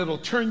jealous, and it'll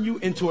turn you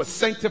into a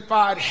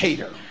sanctified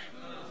hater.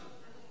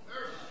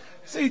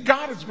 See,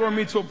 God has brought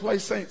me to a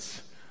place,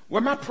 saints,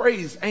 where my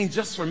praise ain't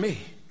just for me,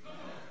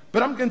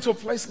 but I'm getting to a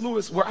place,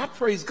 Lewis, where I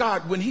praise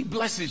God when he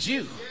blesses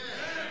you.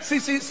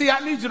 See,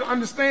 I need you to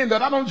understand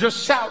that I don't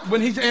just shout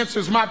when he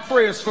answers my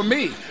prayers for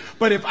me,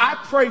 But if I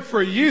pray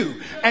for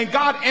you and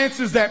God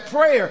answers that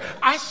prayer,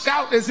 I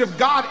shout as if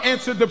God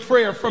answered the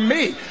prayer for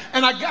me.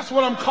 And I guess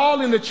what I'm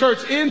calling the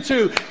church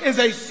into is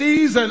a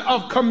season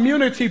of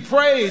community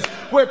praise,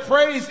 where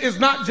praise is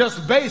not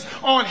just based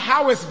on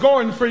how it's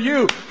going for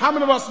you. How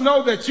many of us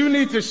know that you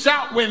need to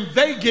shout when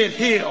they get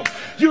healed?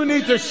 You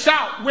need to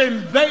shout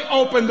when they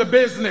open the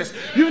business.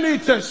 You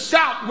need to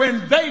shout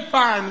when they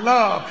find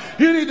love.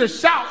 You need to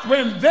shout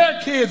when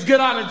their kids get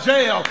out of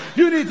jail.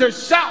 You need to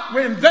shout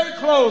when they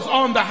close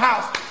on the house.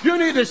 You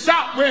need to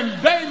shout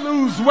when they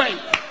lose weight.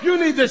 You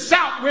need to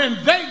shout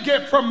when they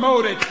get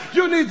promoted.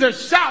 You need to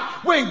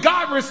shout when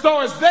God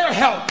restores their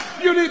health.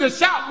 You need to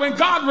shout when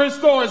God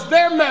restores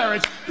their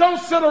marriage.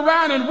 Don't sit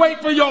around and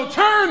wait for your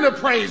turn to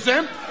praise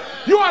him.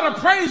 You ought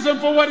to praise him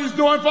for what he's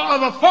doing for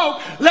other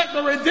folk. Let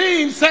the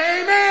redeemed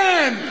say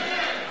amen.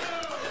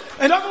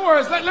 In other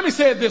words, let me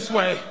say it this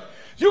way.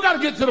 You got to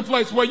get to the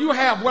place where you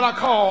have what I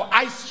call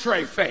ice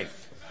tray faith.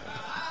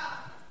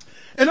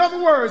 In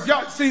other words,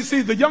 y'all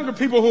see, the younger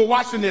people who are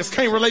watching this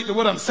can't relate to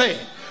what I'm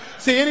saying.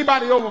 See,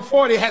 anybody over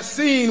 40 has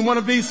seen one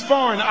of these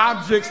foreign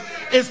objects.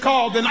 It's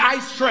called an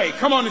ice tray.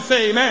 Come on and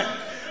say amen.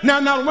 Now,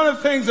 one of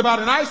the things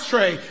about an ice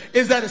tray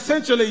is that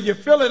essentially you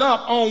fill it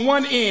up on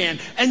one end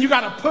and you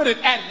got to put it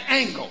at an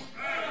angle.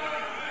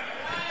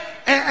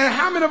 And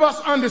how many of us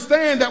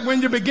understand that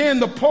when you begin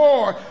to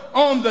pour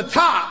on the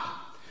top,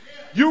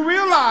 you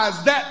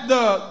realize that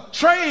the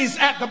trays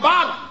at the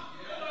bottom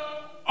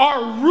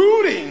are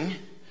rooting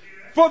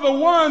for the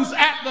ones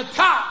at the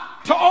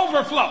top to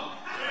overflow.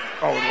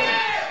 Oh, Lord.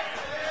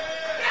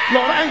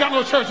 Lord, I ain't got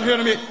no church here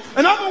to me.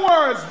 In other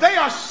words, they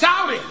are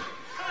shouting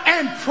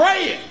and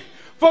praying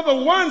for the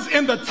ones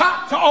in the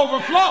top to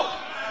overflow.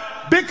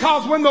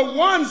 Because when the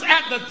ones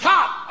at the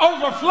top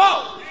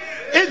overflow,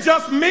 it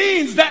just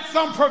means that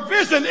some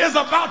provision is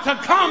about to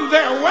come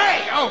their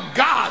way. Oh,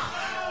 God.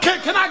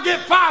 Can I get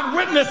 5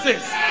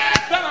 witnesses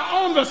that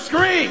are on the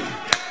screen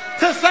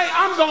to say,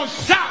 I'm going to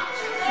shout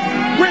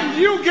when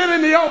you get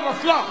in the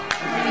overflow?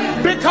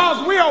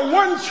 Because we are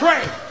one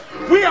tray.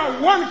 We are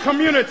one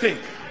community.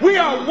 We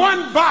are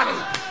one body.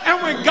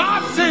 And when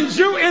God sends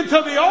you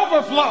into the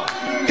overflow,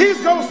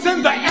 he's going to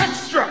send the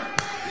extra.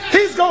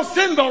 He's going to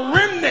send the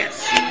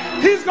remnants.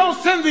 He's going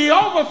to send the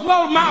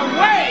overflow my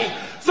way.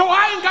 So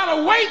I ain't got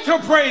to wait to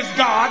praise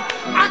God.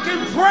 I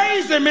can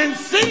praise him in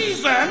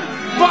season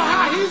for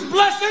how he's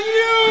blessing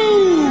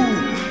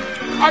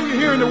you. Are you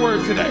hearing the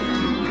word today?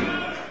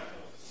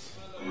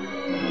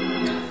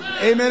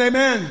 Amen,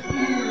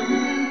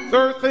 amen.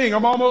 Third thing,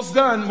 I'm almost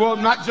done. Well,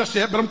 not just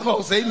yet, but I'm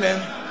close.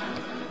 Amen.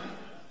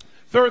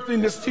 Third thing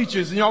this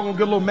teaches, and y'all gonna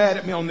get a little mad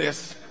at me on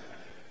this.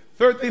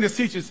 Third thing this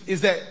teaches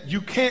is that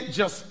you can't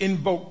just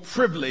invoke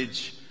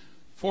privilege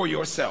for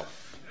yourself.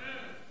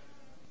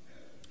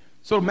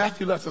 So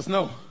Matthew lets us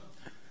know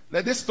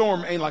that this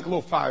storm ain't like a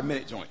little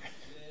 5-minute joint.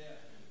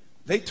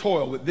 They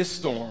toil with this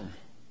storm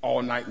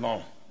all night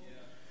long.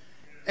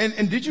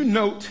 And did you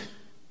note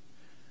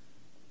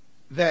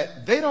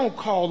that they don't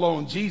call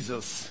on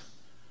Jesus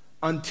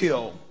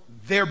until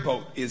their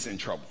boat is in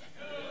trouble?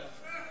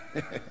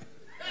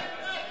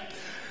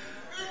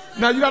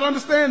 Now you got to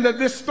understand that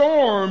this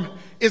storm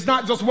is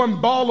not just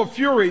one ball of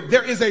fury.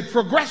 There is a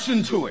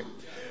progression to it.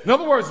 In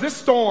other words, this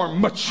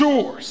storm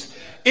matures.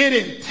 It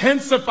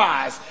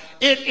intensifies.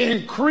 It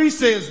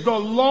increases the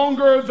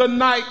longer the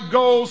night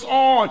goes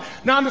on.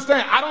 Now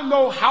understand, I don't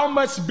know how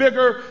much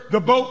bigger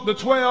the boat, the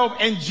 12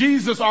 and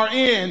Jesus are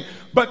in,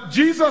 but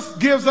Jesus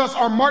gives us,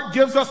 or Mark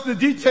gives us the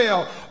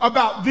detail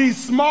about these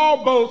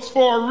small boats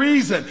for a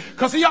reason.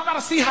 Because y'all got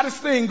to see how this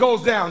thing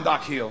goes down,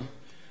 Doc Hill.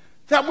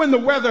 That when the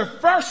weather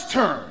first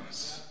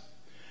turns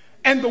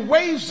and the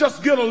waves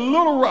just get a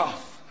little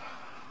rough,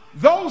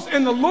 those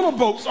in the little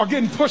boats are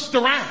getting pushed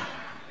around,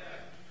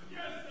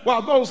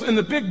 while those in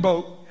the big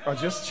boat are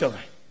just chilling.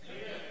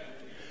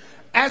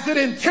 As it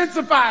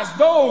intensifies,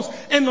 those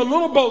in the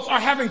little boats are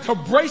having to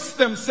brace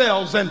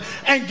themselves and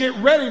get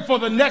ready for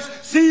the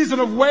next season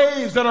of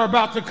waves that are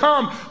about to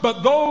come.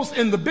 But those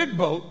in the big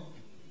boat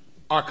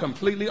are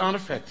completely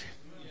unaffected.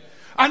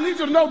 I need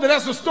you to know that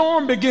as the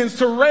storm begins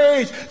to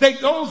rage,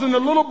 those in the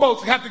little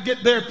boats have to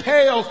get their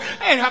pails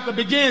and have to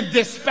begin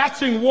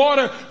dispatching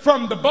water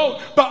from the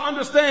boat. But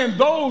understand,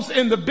 those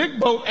in the big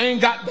boat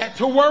ain't got that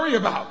to worry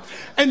about.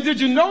 And did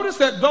you notice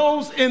that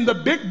those in the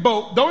big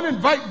boat don't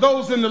invite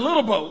those in the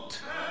little boat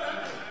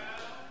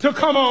to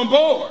come on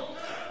board?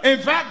 In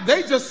fact,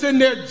 they just sitting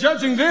there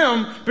judging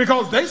them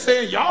because they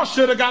saying, y'all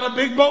should have got a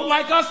big boat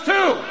like us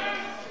too.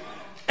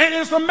 And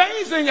it's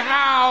amazing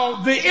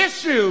how the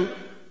issue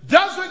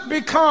doesn't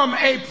become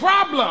a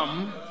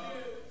problem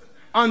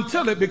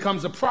until it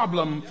becomes a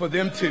problem for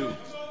them too.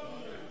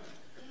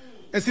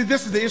 And see,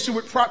 this is the issue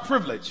with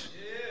privilege,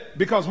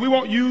 because we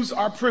won't use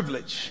our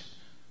privilege,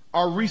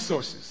 our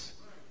resources,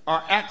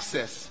 our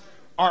access,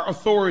 our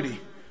authority,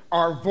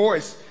 our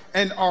voice,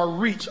 and our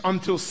reach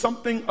until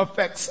something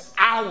affects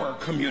our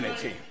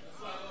community.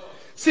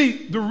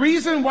 See, the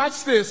reason,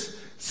 watch this,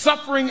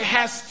 suffering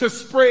has to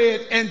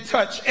spread and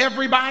touch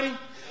everybody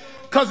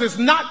because it's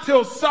not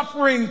till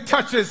suffering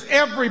touches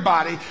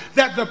everybody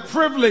that the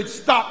privileged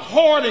stop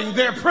hoarding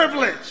their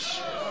privilege.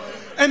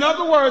 In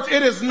other words,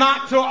 it is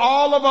not till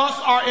all of us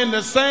are in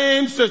the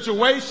same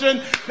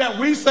situation that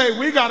we say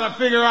we got to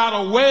figure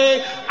out a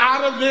way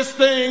out of this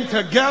thing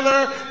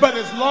together. But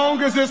as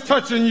long as it's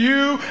touching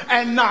you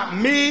and not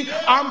me,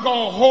 I'm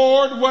going to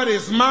hoard what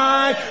is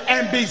mine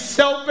and be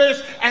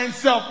selfish and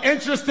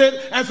self-interested.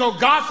 And so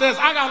God says,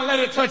 I got to let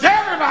it touch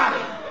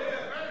everybody.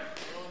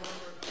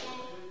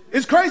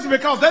 It's crazy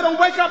because they don't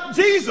wake up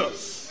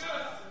Jesus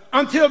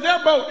until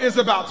their boat is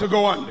about to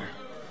go under.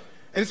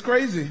 And it's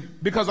crazy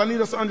because I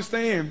need us to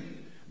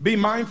understand, be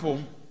mindful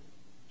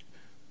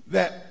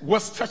that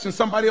what's touching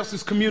somebody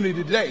else's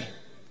community today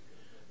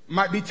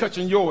might be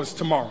touching yours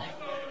tomorrow.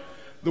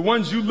 The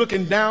ones you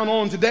looking down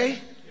on today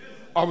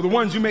are the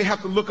ones you may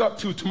have to look up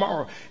to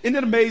tomorrow. Isn't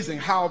it amazing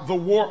how the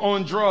war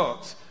on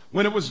drugs,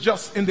 when it was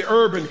just in the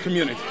urban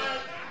community,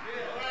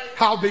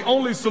 how the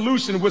only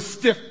solution was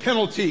stiff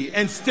penalty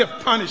and stiff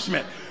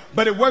punishment.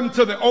 But it wasn't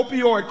until the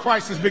opioid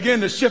crisis began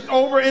to shift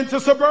over into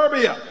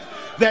suburbia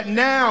that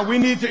now we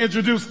need to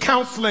introduce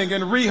counseling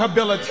and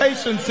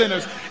rehabilitation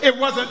centers. It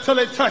wasn't till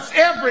it touched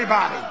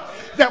everybody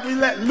that we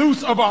let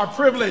loose of our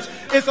privilege.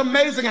 It's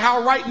amazing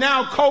how right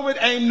now COVID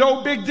ain't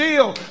no big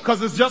deal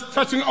because it's just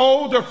touching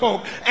older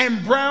folk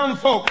and brown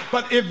folk.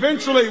 But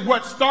eventually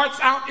what starts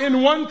out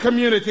in one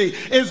community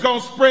is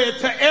going to spread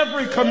to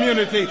every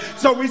community.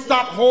 So we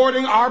stop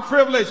hoarding our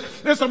privilege.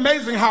 It's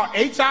amazing how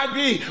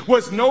HIV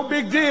was no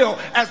big deal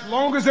as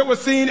long as it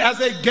was seen as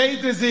a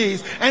gay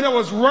disease and it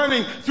was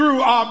running through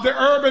the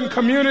urban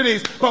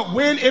communities. But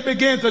when it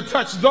began to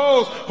touch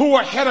those who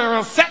were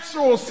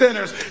heterosexual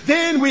centers,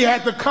 then we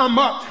had to come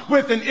up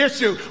with an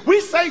issue.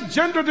 We say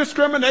gender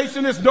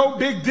discrimination is no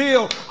big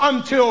deal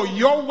until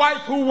your wife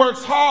who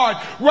works hard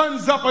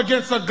runs up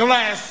against a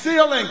glass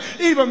ceiling,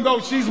 even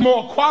though she's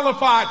more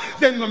qualified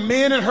than the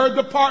men in her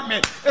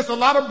department. It's a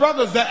lot of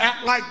brothers that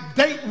act like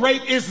date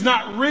rape is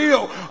not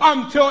real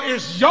until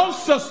it's your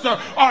sister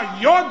or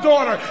your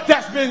daughter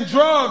that's been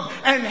drugged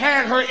and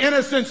had her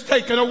innocence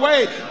taken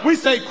away. We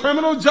say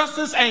criminal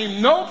justice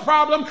ain't no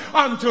problem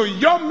until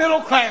your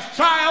middle class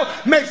child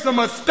makes a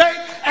mistake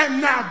and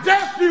now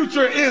their future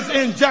is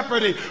in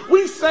jeopardy.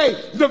 We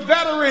say the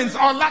veterans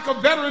or lack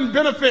of veteran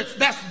benefits,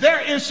 that's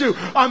their issue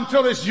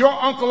until it's your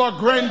uncle or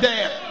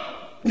granddad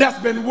that's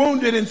been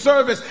wounded in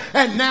service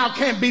and now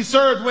can't be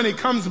served when he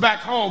comes back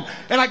home.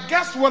 And I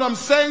guess what I'm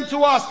saying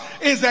to us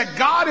is that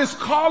God is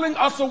calling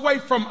us away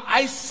from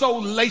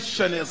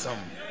isolationism.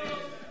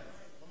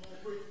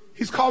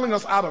 He's calling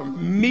us out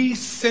of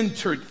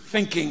me-centered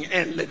thinking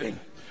and living,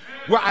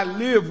 where I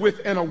live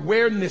with an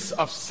awareness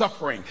of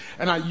suffering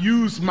and I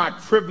use my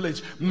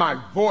privilege, my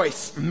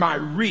voice, my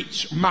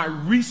reach, my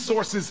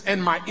resources,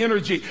 and my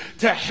energy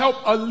to help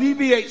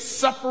alleviate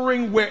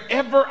suffering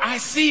wherever I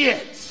see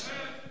it.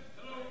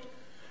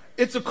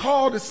 It's a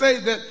call to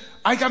say that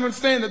I got to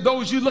understand that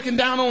those you're looking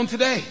down on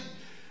today,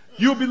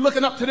 you'll be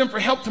looking up to them for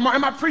help tomorrow.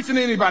 Am I preaching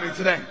to anybody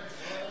today?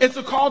 It's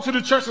a call to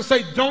the church to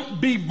say,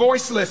 don't be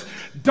voiceless.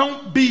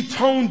 Don't be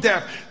tone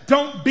deaf.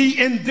 Don't be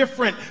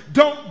indifferent.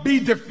 Don't be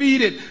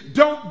defeated.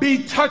 Don't be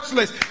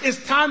touchless.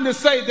 It's time to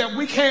say that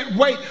we can't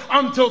wait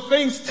until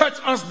things touch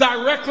us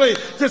directly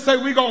to say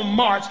we're going to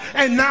march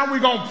and now we're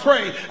going to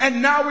pray and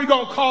now we're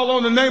going to call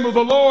on the name of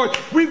the Lord.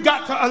 We've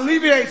got to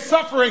alleviate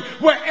suffering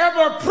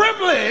wherever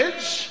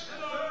privilege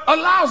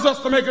allows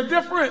us to make a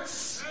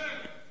difference.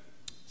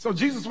 So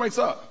Jesus wakes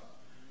up.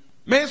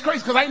 Man, it's crazy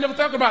because I ain't never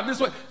thought about it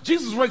this way.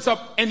 Jesus wakes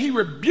up and he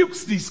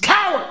rebukes these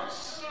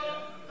cowards.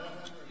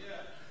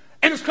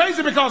 And it's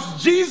crazy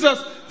because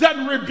Jesus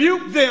doesn't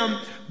rebuke them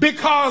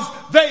because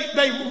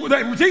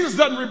Jesus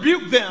doesn't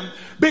rebuke them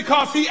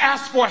because he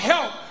asked for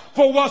help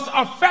for what's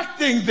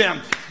affecting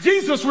them.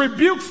 Jesus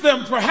rebukes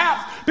them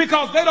perhaps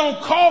because they don't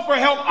call for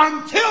help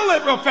until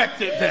it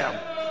affected them.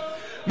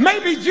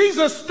 Maybe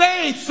Jesus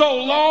stayed so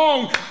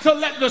long to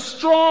let the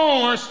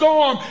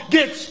storm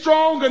get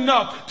strong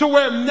enough to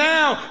where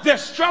now their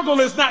struggle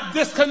is not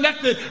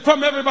disconnected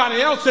from everybody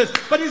else's,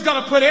 but he's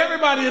going to put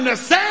everybody in the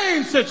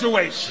same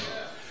situation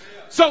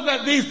so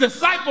that these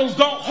disciples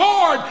don't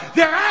hoard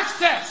their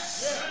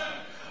access,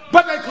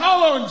 but they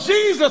call on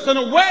Jesus in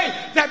a way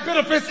that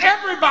benefits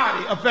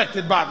everybody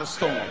affected by the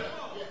storm.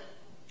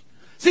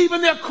 See,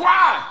 even their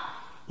cry,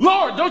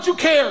 Lord, don't you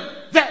care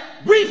that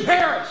we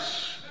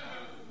perish?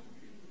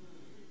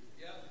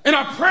 And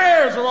our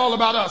prayers are all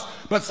about us.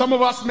 But some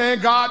of us,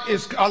 man, God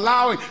is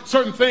allowing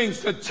certain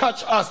things to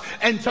touch us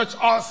and touch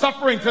our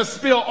suffering to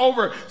spill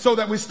over so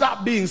that we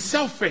stop being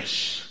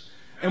selfish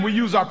and we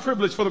use our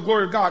privilege for the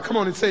glory of God. Come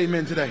on and say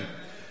amen today.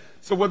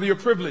 So whether your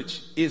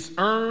privilege is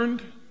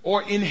earned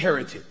or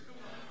inherited,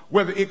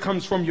 whether it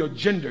comes from your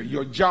gender,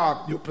 your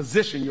job, your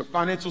position, your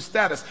financial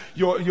status,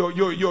 your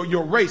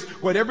race,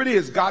 whatever it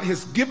is, God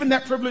has given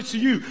that privilege to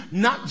you,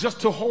 not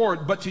just to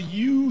hoard, but to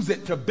use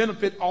it to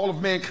benefit all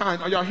of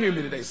mankind. Are y'all hearing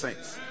me today,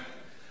 saints?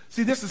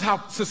 See, this is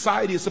how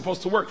society is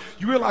supposed to work.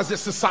 You realize that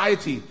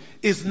society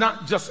is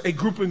not just a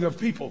grouping of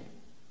people.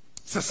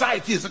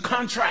 Society is a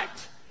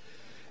contract.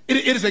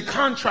 It is a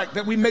contract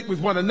that we make with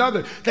one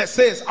another that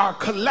says our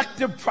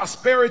collective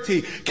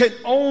prosperity can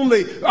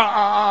only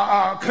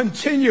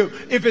continue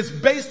if it's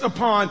based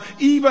upon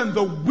even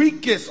the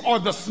weakest or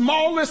the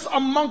smallest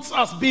amongst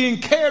us being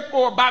cared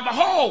for by the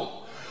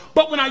whole.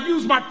 But when I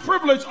use my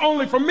privilege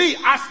only for me,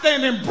 I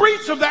stand in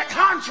breach of that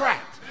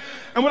contract.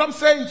 And what I'm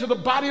saying to the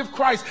body of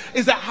Christ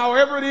is that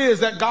however it is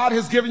that God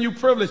has given you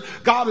privilege,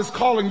 God is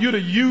calling you to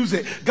use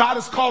it. God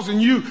is causing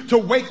you to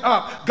wake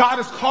up. God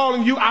is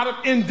calling you out of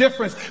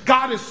indifference.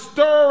 God is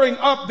stirring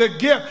up the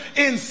gift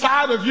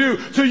inside of you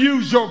to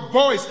use your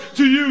voice,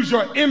 to use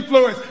your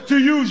influence, to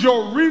use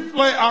your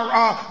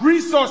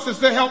resources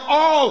to help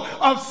all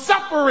of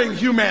suffering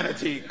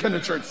humanity. Can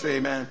the church say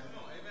amen?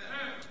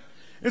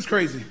 It's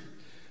crazy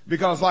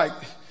because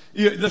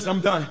listen, I'm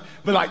done.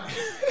 But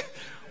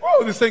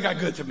whoa, this thing got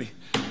good to me.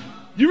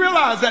 You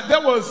realize that there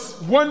was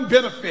one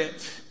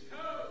benefit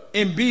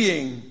in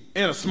being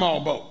in a small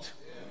boat.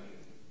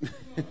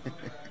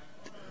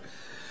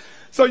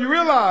 So you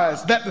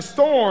realize that the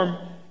storm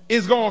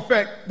is going to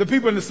affect the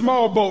people in the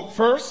small boat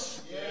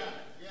first,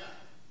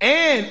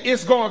 and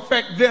it's going to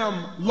affect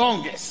them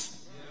longest.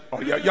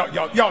 Oh,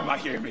 y'all not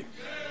hearing me.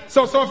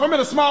 So if I'm in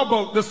a small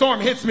boat, the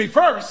storm hits me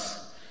first,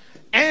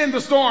 and the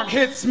storm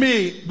hits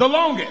me the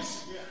longest.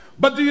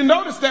 But do you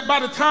notice that by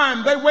the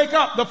time they wake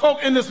up, the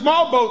folk in the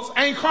small boats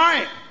ain't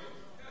crying?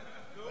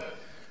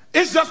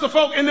 It's just the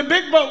folk in the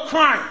big boat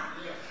crying.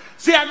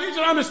 See, I need you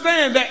to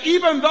understand that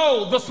even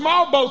though the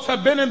small boats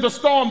have been in the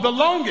storm the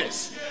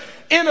longest,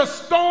 in a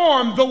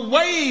storm, the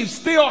waves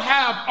still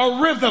have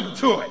a rhythm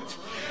to it.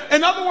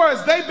 In other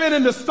words, they've been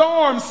in the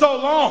storm so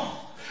long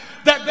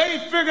that they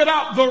figured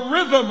out the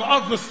rhythm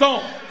of the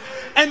storm.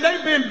 And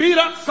they've been beat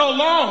up so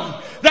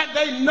long that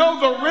they know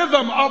the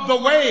rhythm of the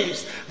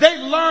waves. They've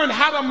learned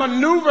how to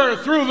maneuver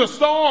through the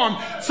storm.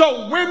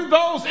 So when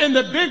those in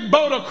the big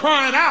boat are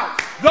crying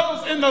out,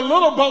 those in the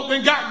little boat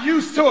then got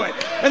used to it.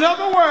 In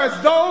other words,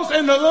 those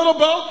in the little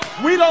boat,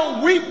 we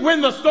don't weep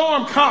when the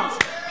storm comes.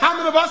 How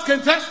many of us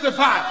can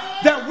testify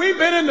that we've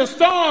been in the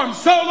storm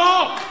so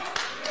long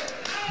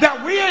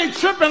that we ain't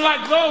tripping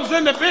like those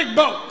in the big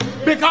boat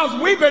because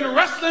we've been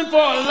wrestling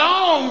for a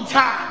long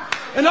time?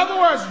 In other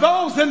words,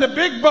 those in the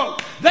big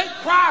boat, they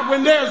cry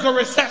when there's a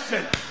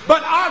recession.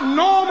 But our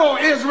normal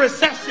is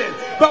recession.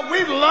 But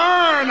we've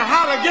learned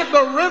how to get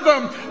the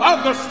rhythm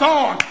of the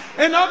storm.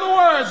 In other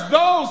words,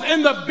 those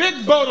in the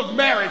big boat of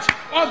marriage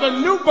or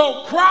the new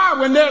boat cry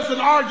when there's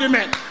an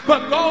argument.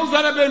 But those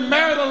that have been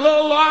married a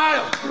little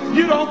while,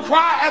 you don't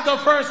cry at the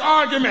first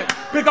argument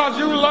because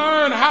you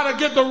learn how to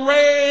get the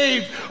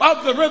rave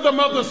of the rhythm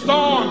of the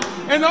storm.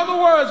 In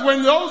other words,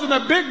 when those in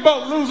the big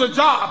boat lose a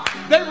job,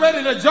 they're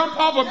ready to jump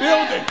off a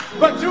building.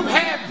 But you've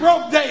had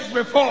broke days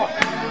before.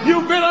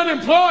 You've been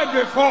unemployed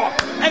before.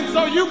 And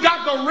so you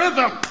got the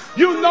rhythm.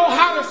 You know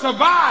how to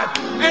survive.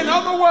 In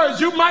other words,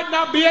 you might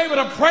not be able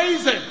to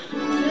praise him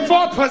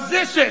for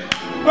position,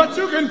 but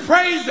you can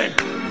praise him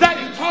that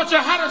he taught you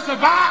how to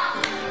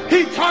survive.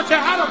 He taught you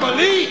how to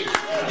believe.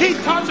 He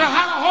taught you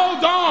how to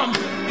hold on.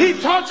 He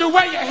taught you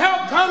where your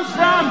help comes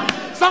from.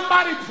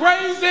 Somebody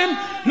praise him,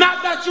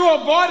 not that you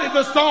avoided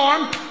the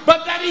storm,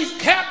 but that he's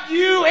kept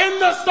you in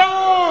the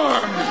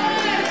storm.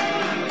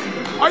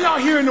 Are y'all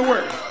hearing the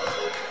word?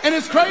 And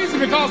it's crazy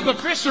because the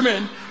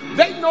fishermen,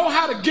 they know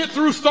how to get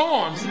through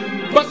storms.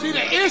 But see,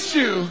 the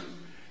issue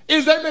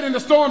is they've been in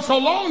the storm so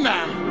long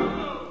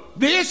now.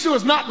 The issue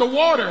is not the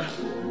water,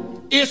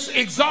 it's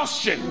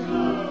exhaustion.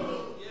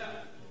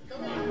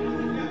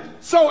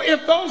 So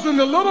if those in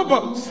the little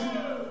boats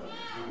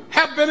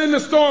have been in the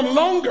storm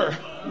longer,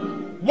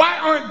 why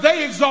aren't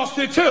they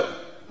exhausted too?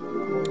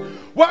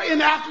 Well,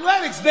 in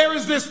athletics, there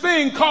is this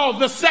thing called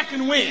the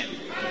second wind.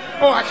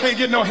 Oh, I can't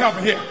get no help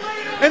in here.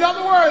 In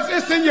other words,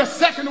 it's in your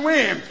second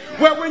wind,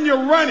 where when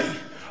you're running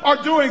or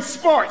doing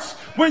sports,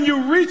 when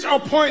you reach a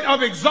point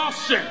of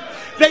exhaustion,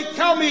 they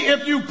tell me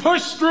if you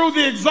push through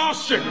the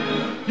exhaustion,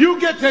 you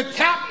get to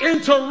tap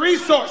into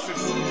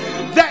resources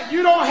that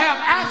you don't have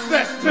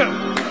access to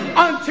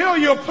until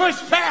you push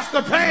past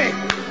the pain.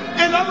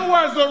 In other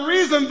words, the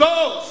reason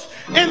those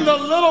in the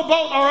little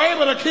boat are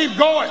able to keep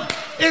going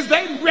is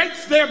they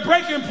reached their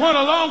breaking point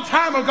a long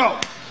time ago.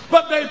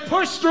 But they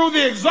pushed through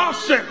the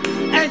exhaustion,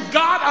 and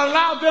God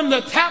allowed them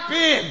to tap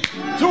in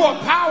to a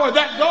power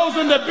that those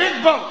in the big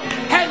boat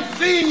hadn't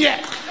seen yet.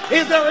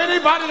 Is there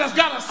anybody that's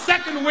got a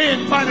second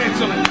wind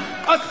financially,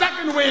 a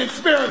second wind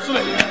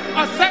spiritually,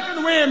 a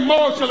second wind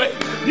morally?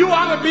 You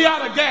ought to be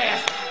out of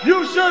gas.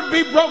 You should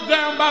be broke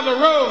down by the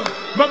road.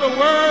 But the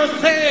word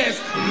says,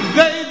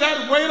 they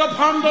that wait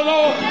upon the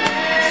Lord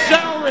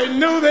shall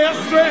renew their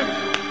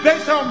strength.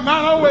 They shall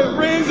mount up with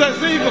wings as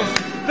eagles.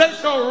 They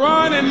shall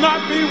run and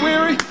not be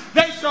weary.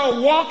 They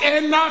shall walk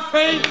and not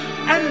faint.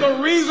 And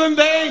the reason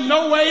they ain't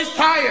no ways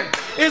tired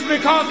is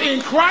because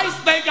in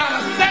Christ they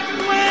got a second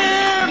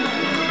wind.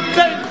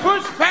 They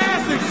push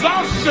past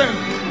exhaustion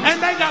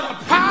and they got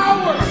a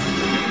power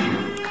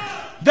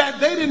that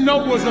they didn't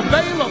know was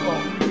available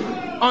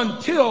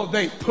until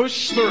they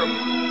pushed through.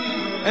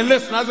 And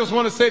listen, I just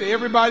want to say to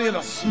everybody in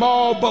a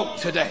small boat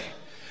today,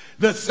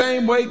 the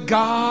same way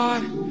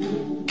God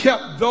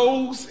kept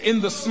those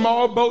in the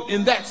small boat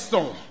in that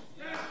storm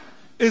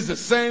is the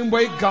same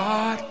way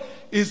God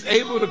is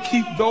able to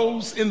keep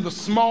those in the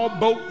small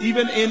boat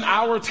even in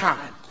our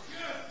time.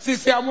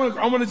 See, I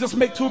want to just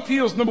make two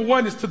appeals. Number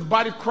one is to the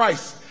body of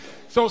Christ.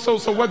 So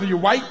whether you're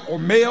white or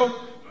male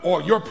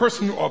or you're a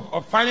person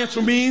of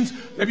financial means,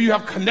 maybe you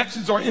have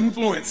connections or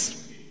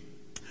influence,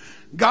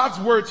 God's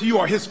word to you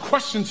or his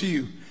question to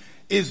you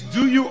is,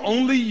 do you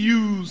only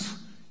use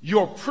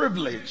your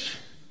privilege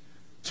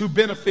to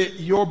benefit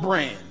your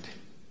brand,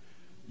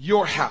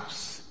 your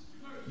house,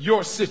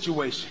 your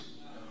situation?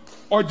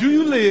 Or do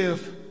you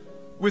live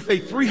with a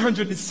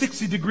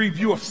 360-degree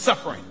view of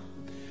suffering?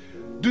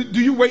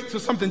 Do you wait till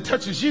something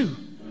touches you?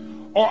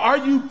 Or are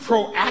you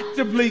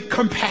proactively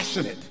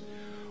compassionate,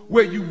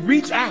 where you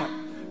reach out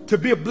to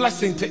be a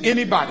blessing to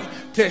anybody,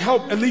 to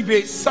help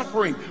alleviate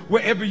suffering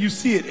wherever you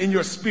see it in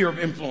your sphere of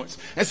influence?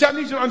 And so I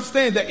need you to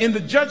understand that in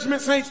the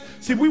judgment, saints,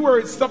 see, we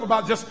worry stuff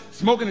about just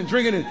smoking and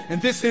drinking and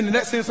this sin and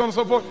that sin, so on and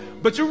so forth.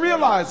 But you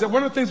realize that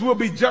one of the things we'll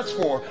be judged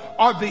for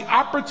are the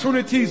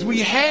opportunities we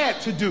had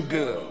to do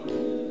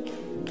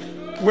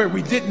good, where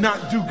we did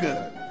not do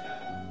good.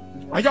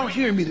 Are y'all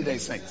hearing me today,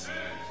 saints?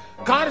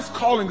 God is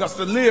calling us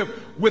to live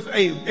with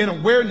an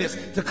awareness,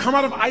 to come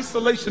out of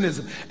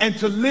isolationism and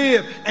to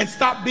live and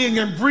stop being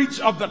in breach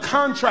of the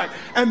contract.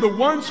 And the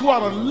ones who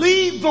ought to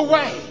lead the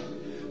way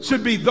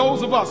should be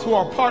those of us who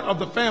are part of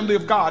the family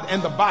of God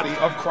and the body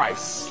of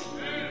Christ.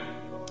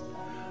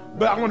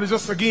 But I want to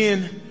just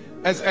again,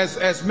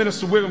 as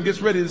Minister William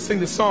gets ready to sing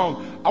this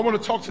song, I want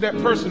to talk to that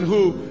person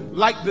who,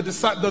 like the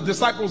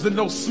disciples in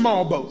those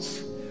small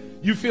boats,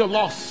 you feel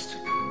lost,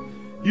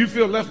 you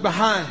feel left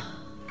behind.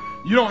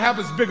 You don't have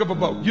as big of a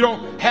boat. You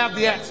don't have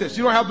the access.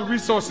 You don't have the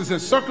resources,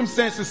 and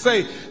circumstances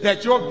say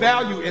that your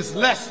value is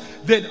less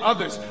than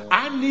others.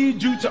 I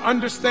need you to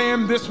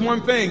understand this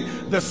one thing.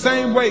 The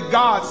same way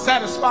God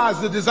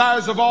satisfies the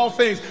desires of all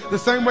things, the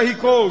same way he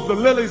clothes the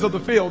lilies of the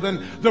field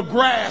and the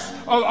grass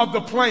of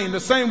the plain,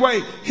 the same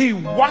way he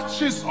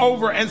watches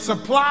over and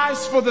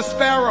supplies for the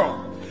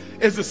sparrow,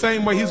 is the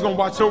same way he's going to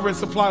watch over and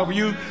supply over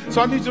you.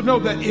 So I need you to know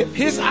that if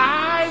his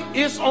eye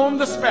is on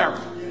the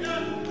sparrow,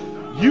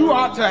 you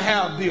ought to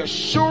have the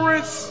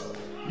assurance,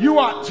 you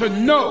ought to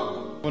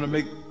know. I want to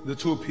make the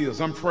two appeals.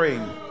 I'm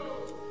praying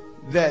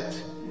that,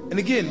 and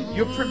again,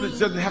 your privilege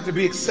doesn't have to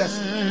be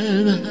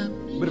excessive,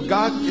 but if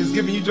God is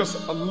giving you just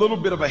a little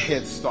bit of a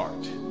head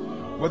start,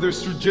 whether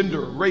it's through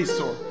gender, race,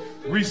 or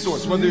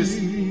resource, whether it's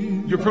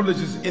your privilege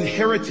is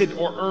inherited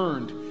or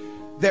earned,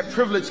 that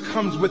privilege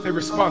comes with a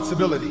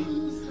responsibility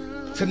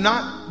to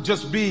not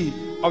just be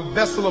a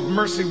vessel of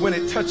mercy when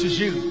it touches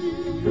you,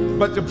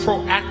 but to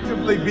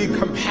proactively be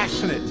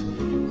compassionate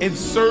in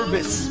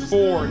service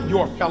for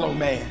your fellow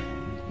man.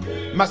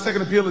 My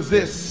second appeal is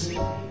this: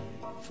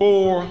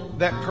 for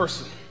that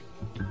person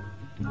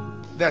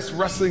that's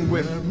wrestling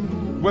with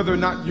whether or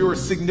not you're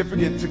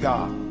significant to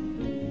God.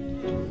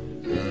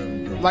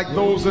 Like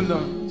those in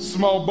the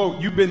small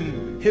boat, you've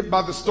been hit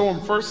by the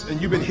storm first,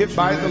 and you've been hit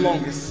by it the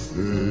longest.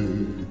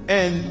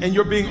 And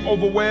you're being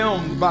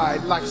overwhelmed by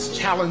life's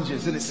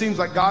challenges, and it seems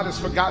like God has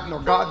forgotten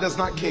or God does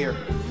not care.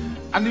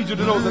 I need you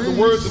to know that the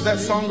words of that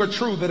song are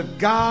true, that if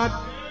God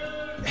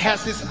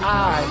has his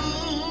eye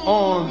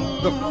on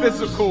the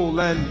physical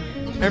and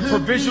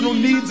provisional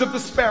needs of the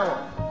sparrow,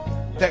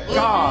 that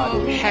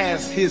God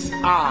has his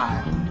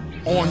eye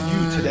on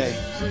you today.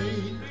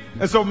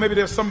 And so maybe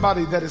there's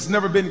somebody that has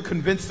never been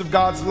convinced of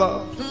God's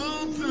love.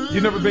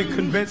 You've never been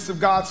convinced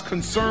of God's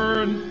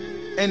concern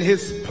and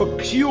his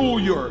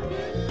peculiar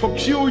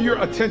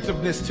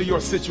attentiveness to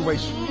your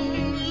situation.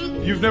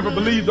 You've never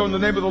believed on the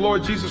name of the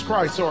Lord Jesus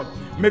Christ, or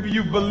maybe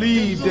you've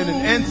believed in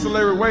an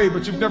ancillary way,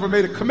 but you've never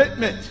made a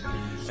commitment.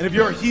 And if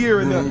you're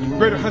here in the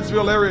greater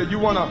Huntsville area, you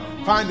want to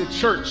find a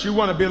church, you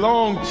want to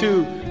belong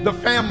to the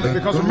family,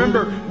 because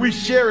remember, we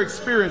share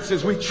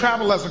experiences, we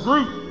travel as a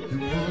group.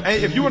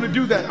 And if you want to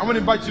do that, I want to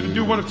invite you to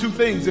do one of two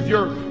things. If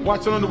you're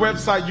watching on the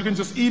website, you can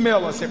just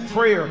email us at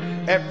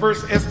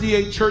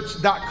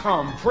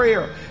prayer@firstsdachurch.com.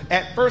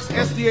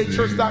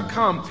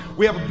 Prayer@firstsdachurch.com.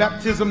 We have a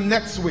baptism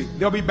next week.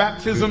 There'll be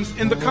baptisms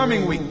in the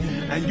coming week.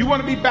 And you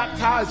want to be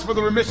baptized for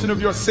the remission of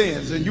your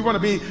sins, and you want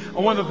to be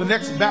on one of the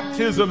next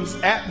baptisms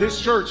at this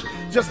church,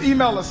 just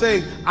email us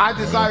saying, I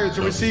desire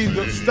to receive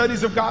the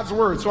studies of God's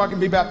word so I can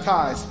be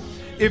baptized.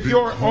 If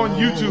you're on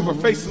YouTube or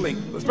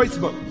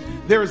Facebook,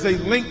 there is a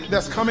link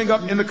that's coming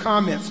up in the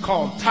comments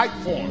called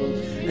Typeform,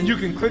 and you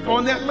can click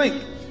on that link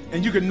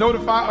and you can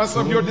notify us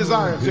of your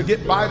desire to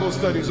get Bible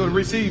studies or to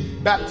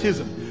receive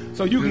baptism,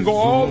 so you can go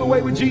all the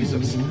way with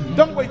Jesus.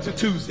 Don't wait till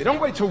Tuesday, don't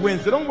wait till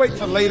Wednesday, don't wait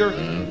till later,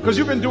 because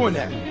you've been doing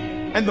that,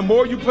 and the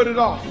more you put it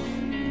off,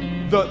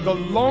 the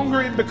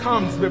longer it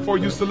becomes before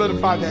you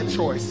solidify that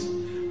choice.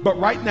 But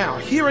right now,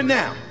 here and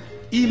now,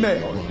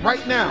 email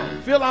right now,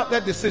 fill out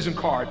that decision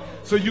card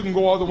so you can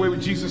go all the way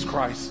with Jesus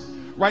Christ.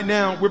 Right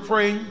now, we're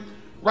praying.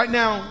 Right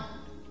now,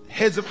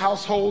 heads of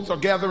households are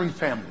gathering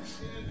families.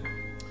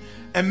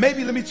 And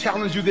maybe, let me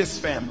challenge you this,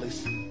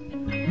 families.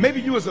 Maybe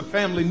you as a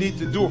family need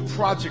to do a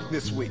project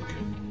this week.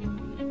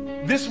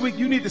 This week,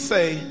 you need to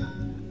say,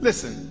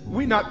 listen,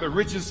 we're not the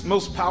richest,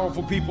 most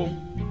powerful people,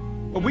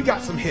 but we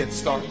got some head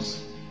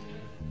starts.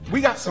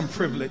 We got some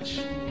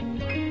privilege.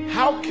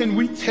 How can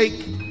we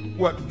take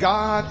what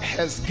God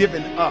has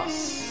given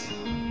us,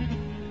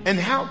 and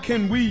how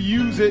can we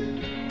use it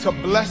to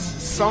bless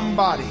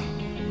somebody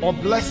or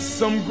bless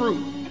some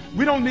group?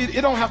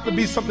 It don't have to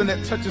be something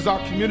that touches our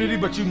community,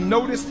 but you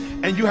notice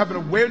and you have an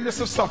awareness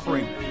of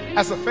suffering.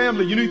 As a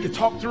family, you need to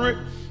talk through it.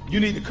 You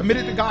need to commit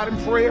it to God in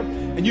prayer,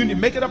 and you need to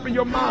make it up in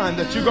your mind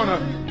that you're going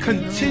to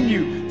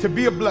continue to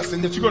be a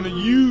blessing, that you're going to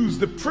use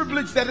the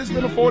privilege that has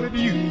been afforded to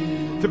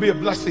you to be a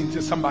blessing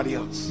to somebody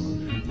else.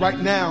 Right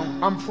now,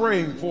 I'm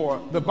praying for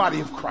the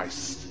body of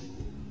Christ.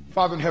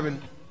 Father in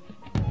heaven,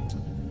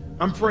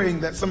 I'm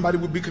praying that somebody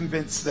would be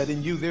convinced that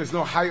in you there's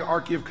no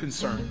hierarchy of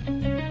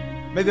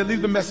concern. May they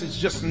leave the message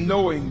just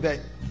knowing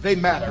that they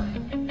matter,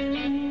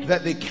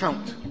 that they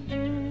count,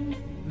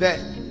 that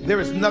there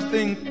is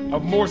nothing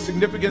of more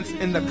significance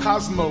in the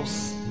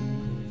cosmos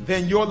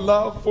than your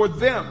love for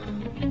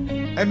them.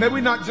 And may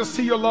we not just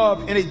see your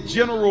love in a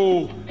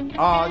general,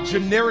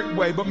 generic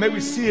way, but may we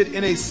see it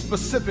in a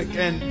specific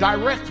and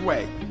direct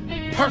way,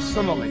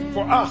 personally,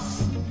 for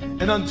us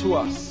and unto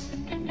us.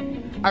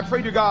 I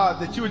pray to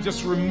God that you would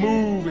just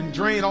remove and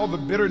drain all the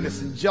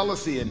bitterness and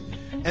jealousy and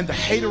the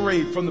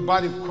haterade from the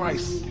body of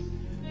Christ.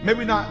 May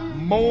we not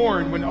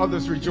mourn when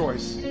others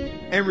rejoice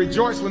and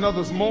rejoice when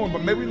others mourn,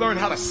 but may we learn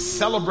how to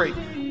celebrate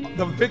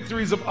the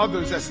victories of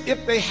others as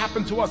if they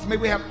happen to us. May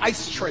we have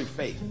ice tray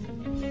faith.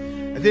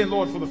 And then,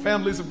 Lord, for the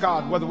families of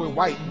God, whether we're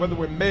white, whether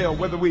we're male,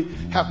 whether we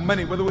have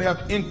money, whether we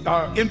have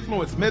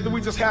influence, whether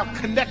we just have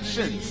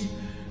connections,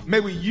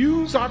 may we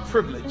use our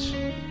privilege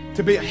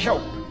to be a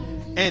help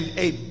and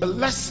a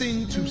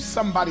blessing to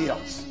somebody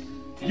else.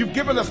 You've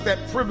given us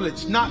that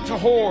privilege not to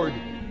hoard,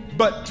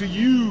 but to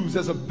use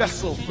as a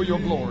vessel for your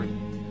glory.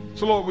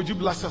 So, Lord, would you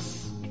bless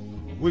us?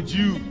 Would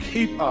you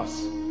keep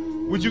us?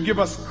 Would you give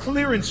us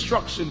clear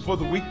instruction for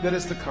the week that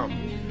is to come?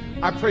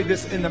 I pray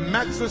this in the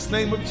matchless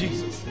name of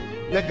Jesus.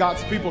 Let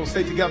God's people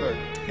say together,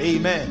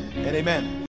 amen and amen.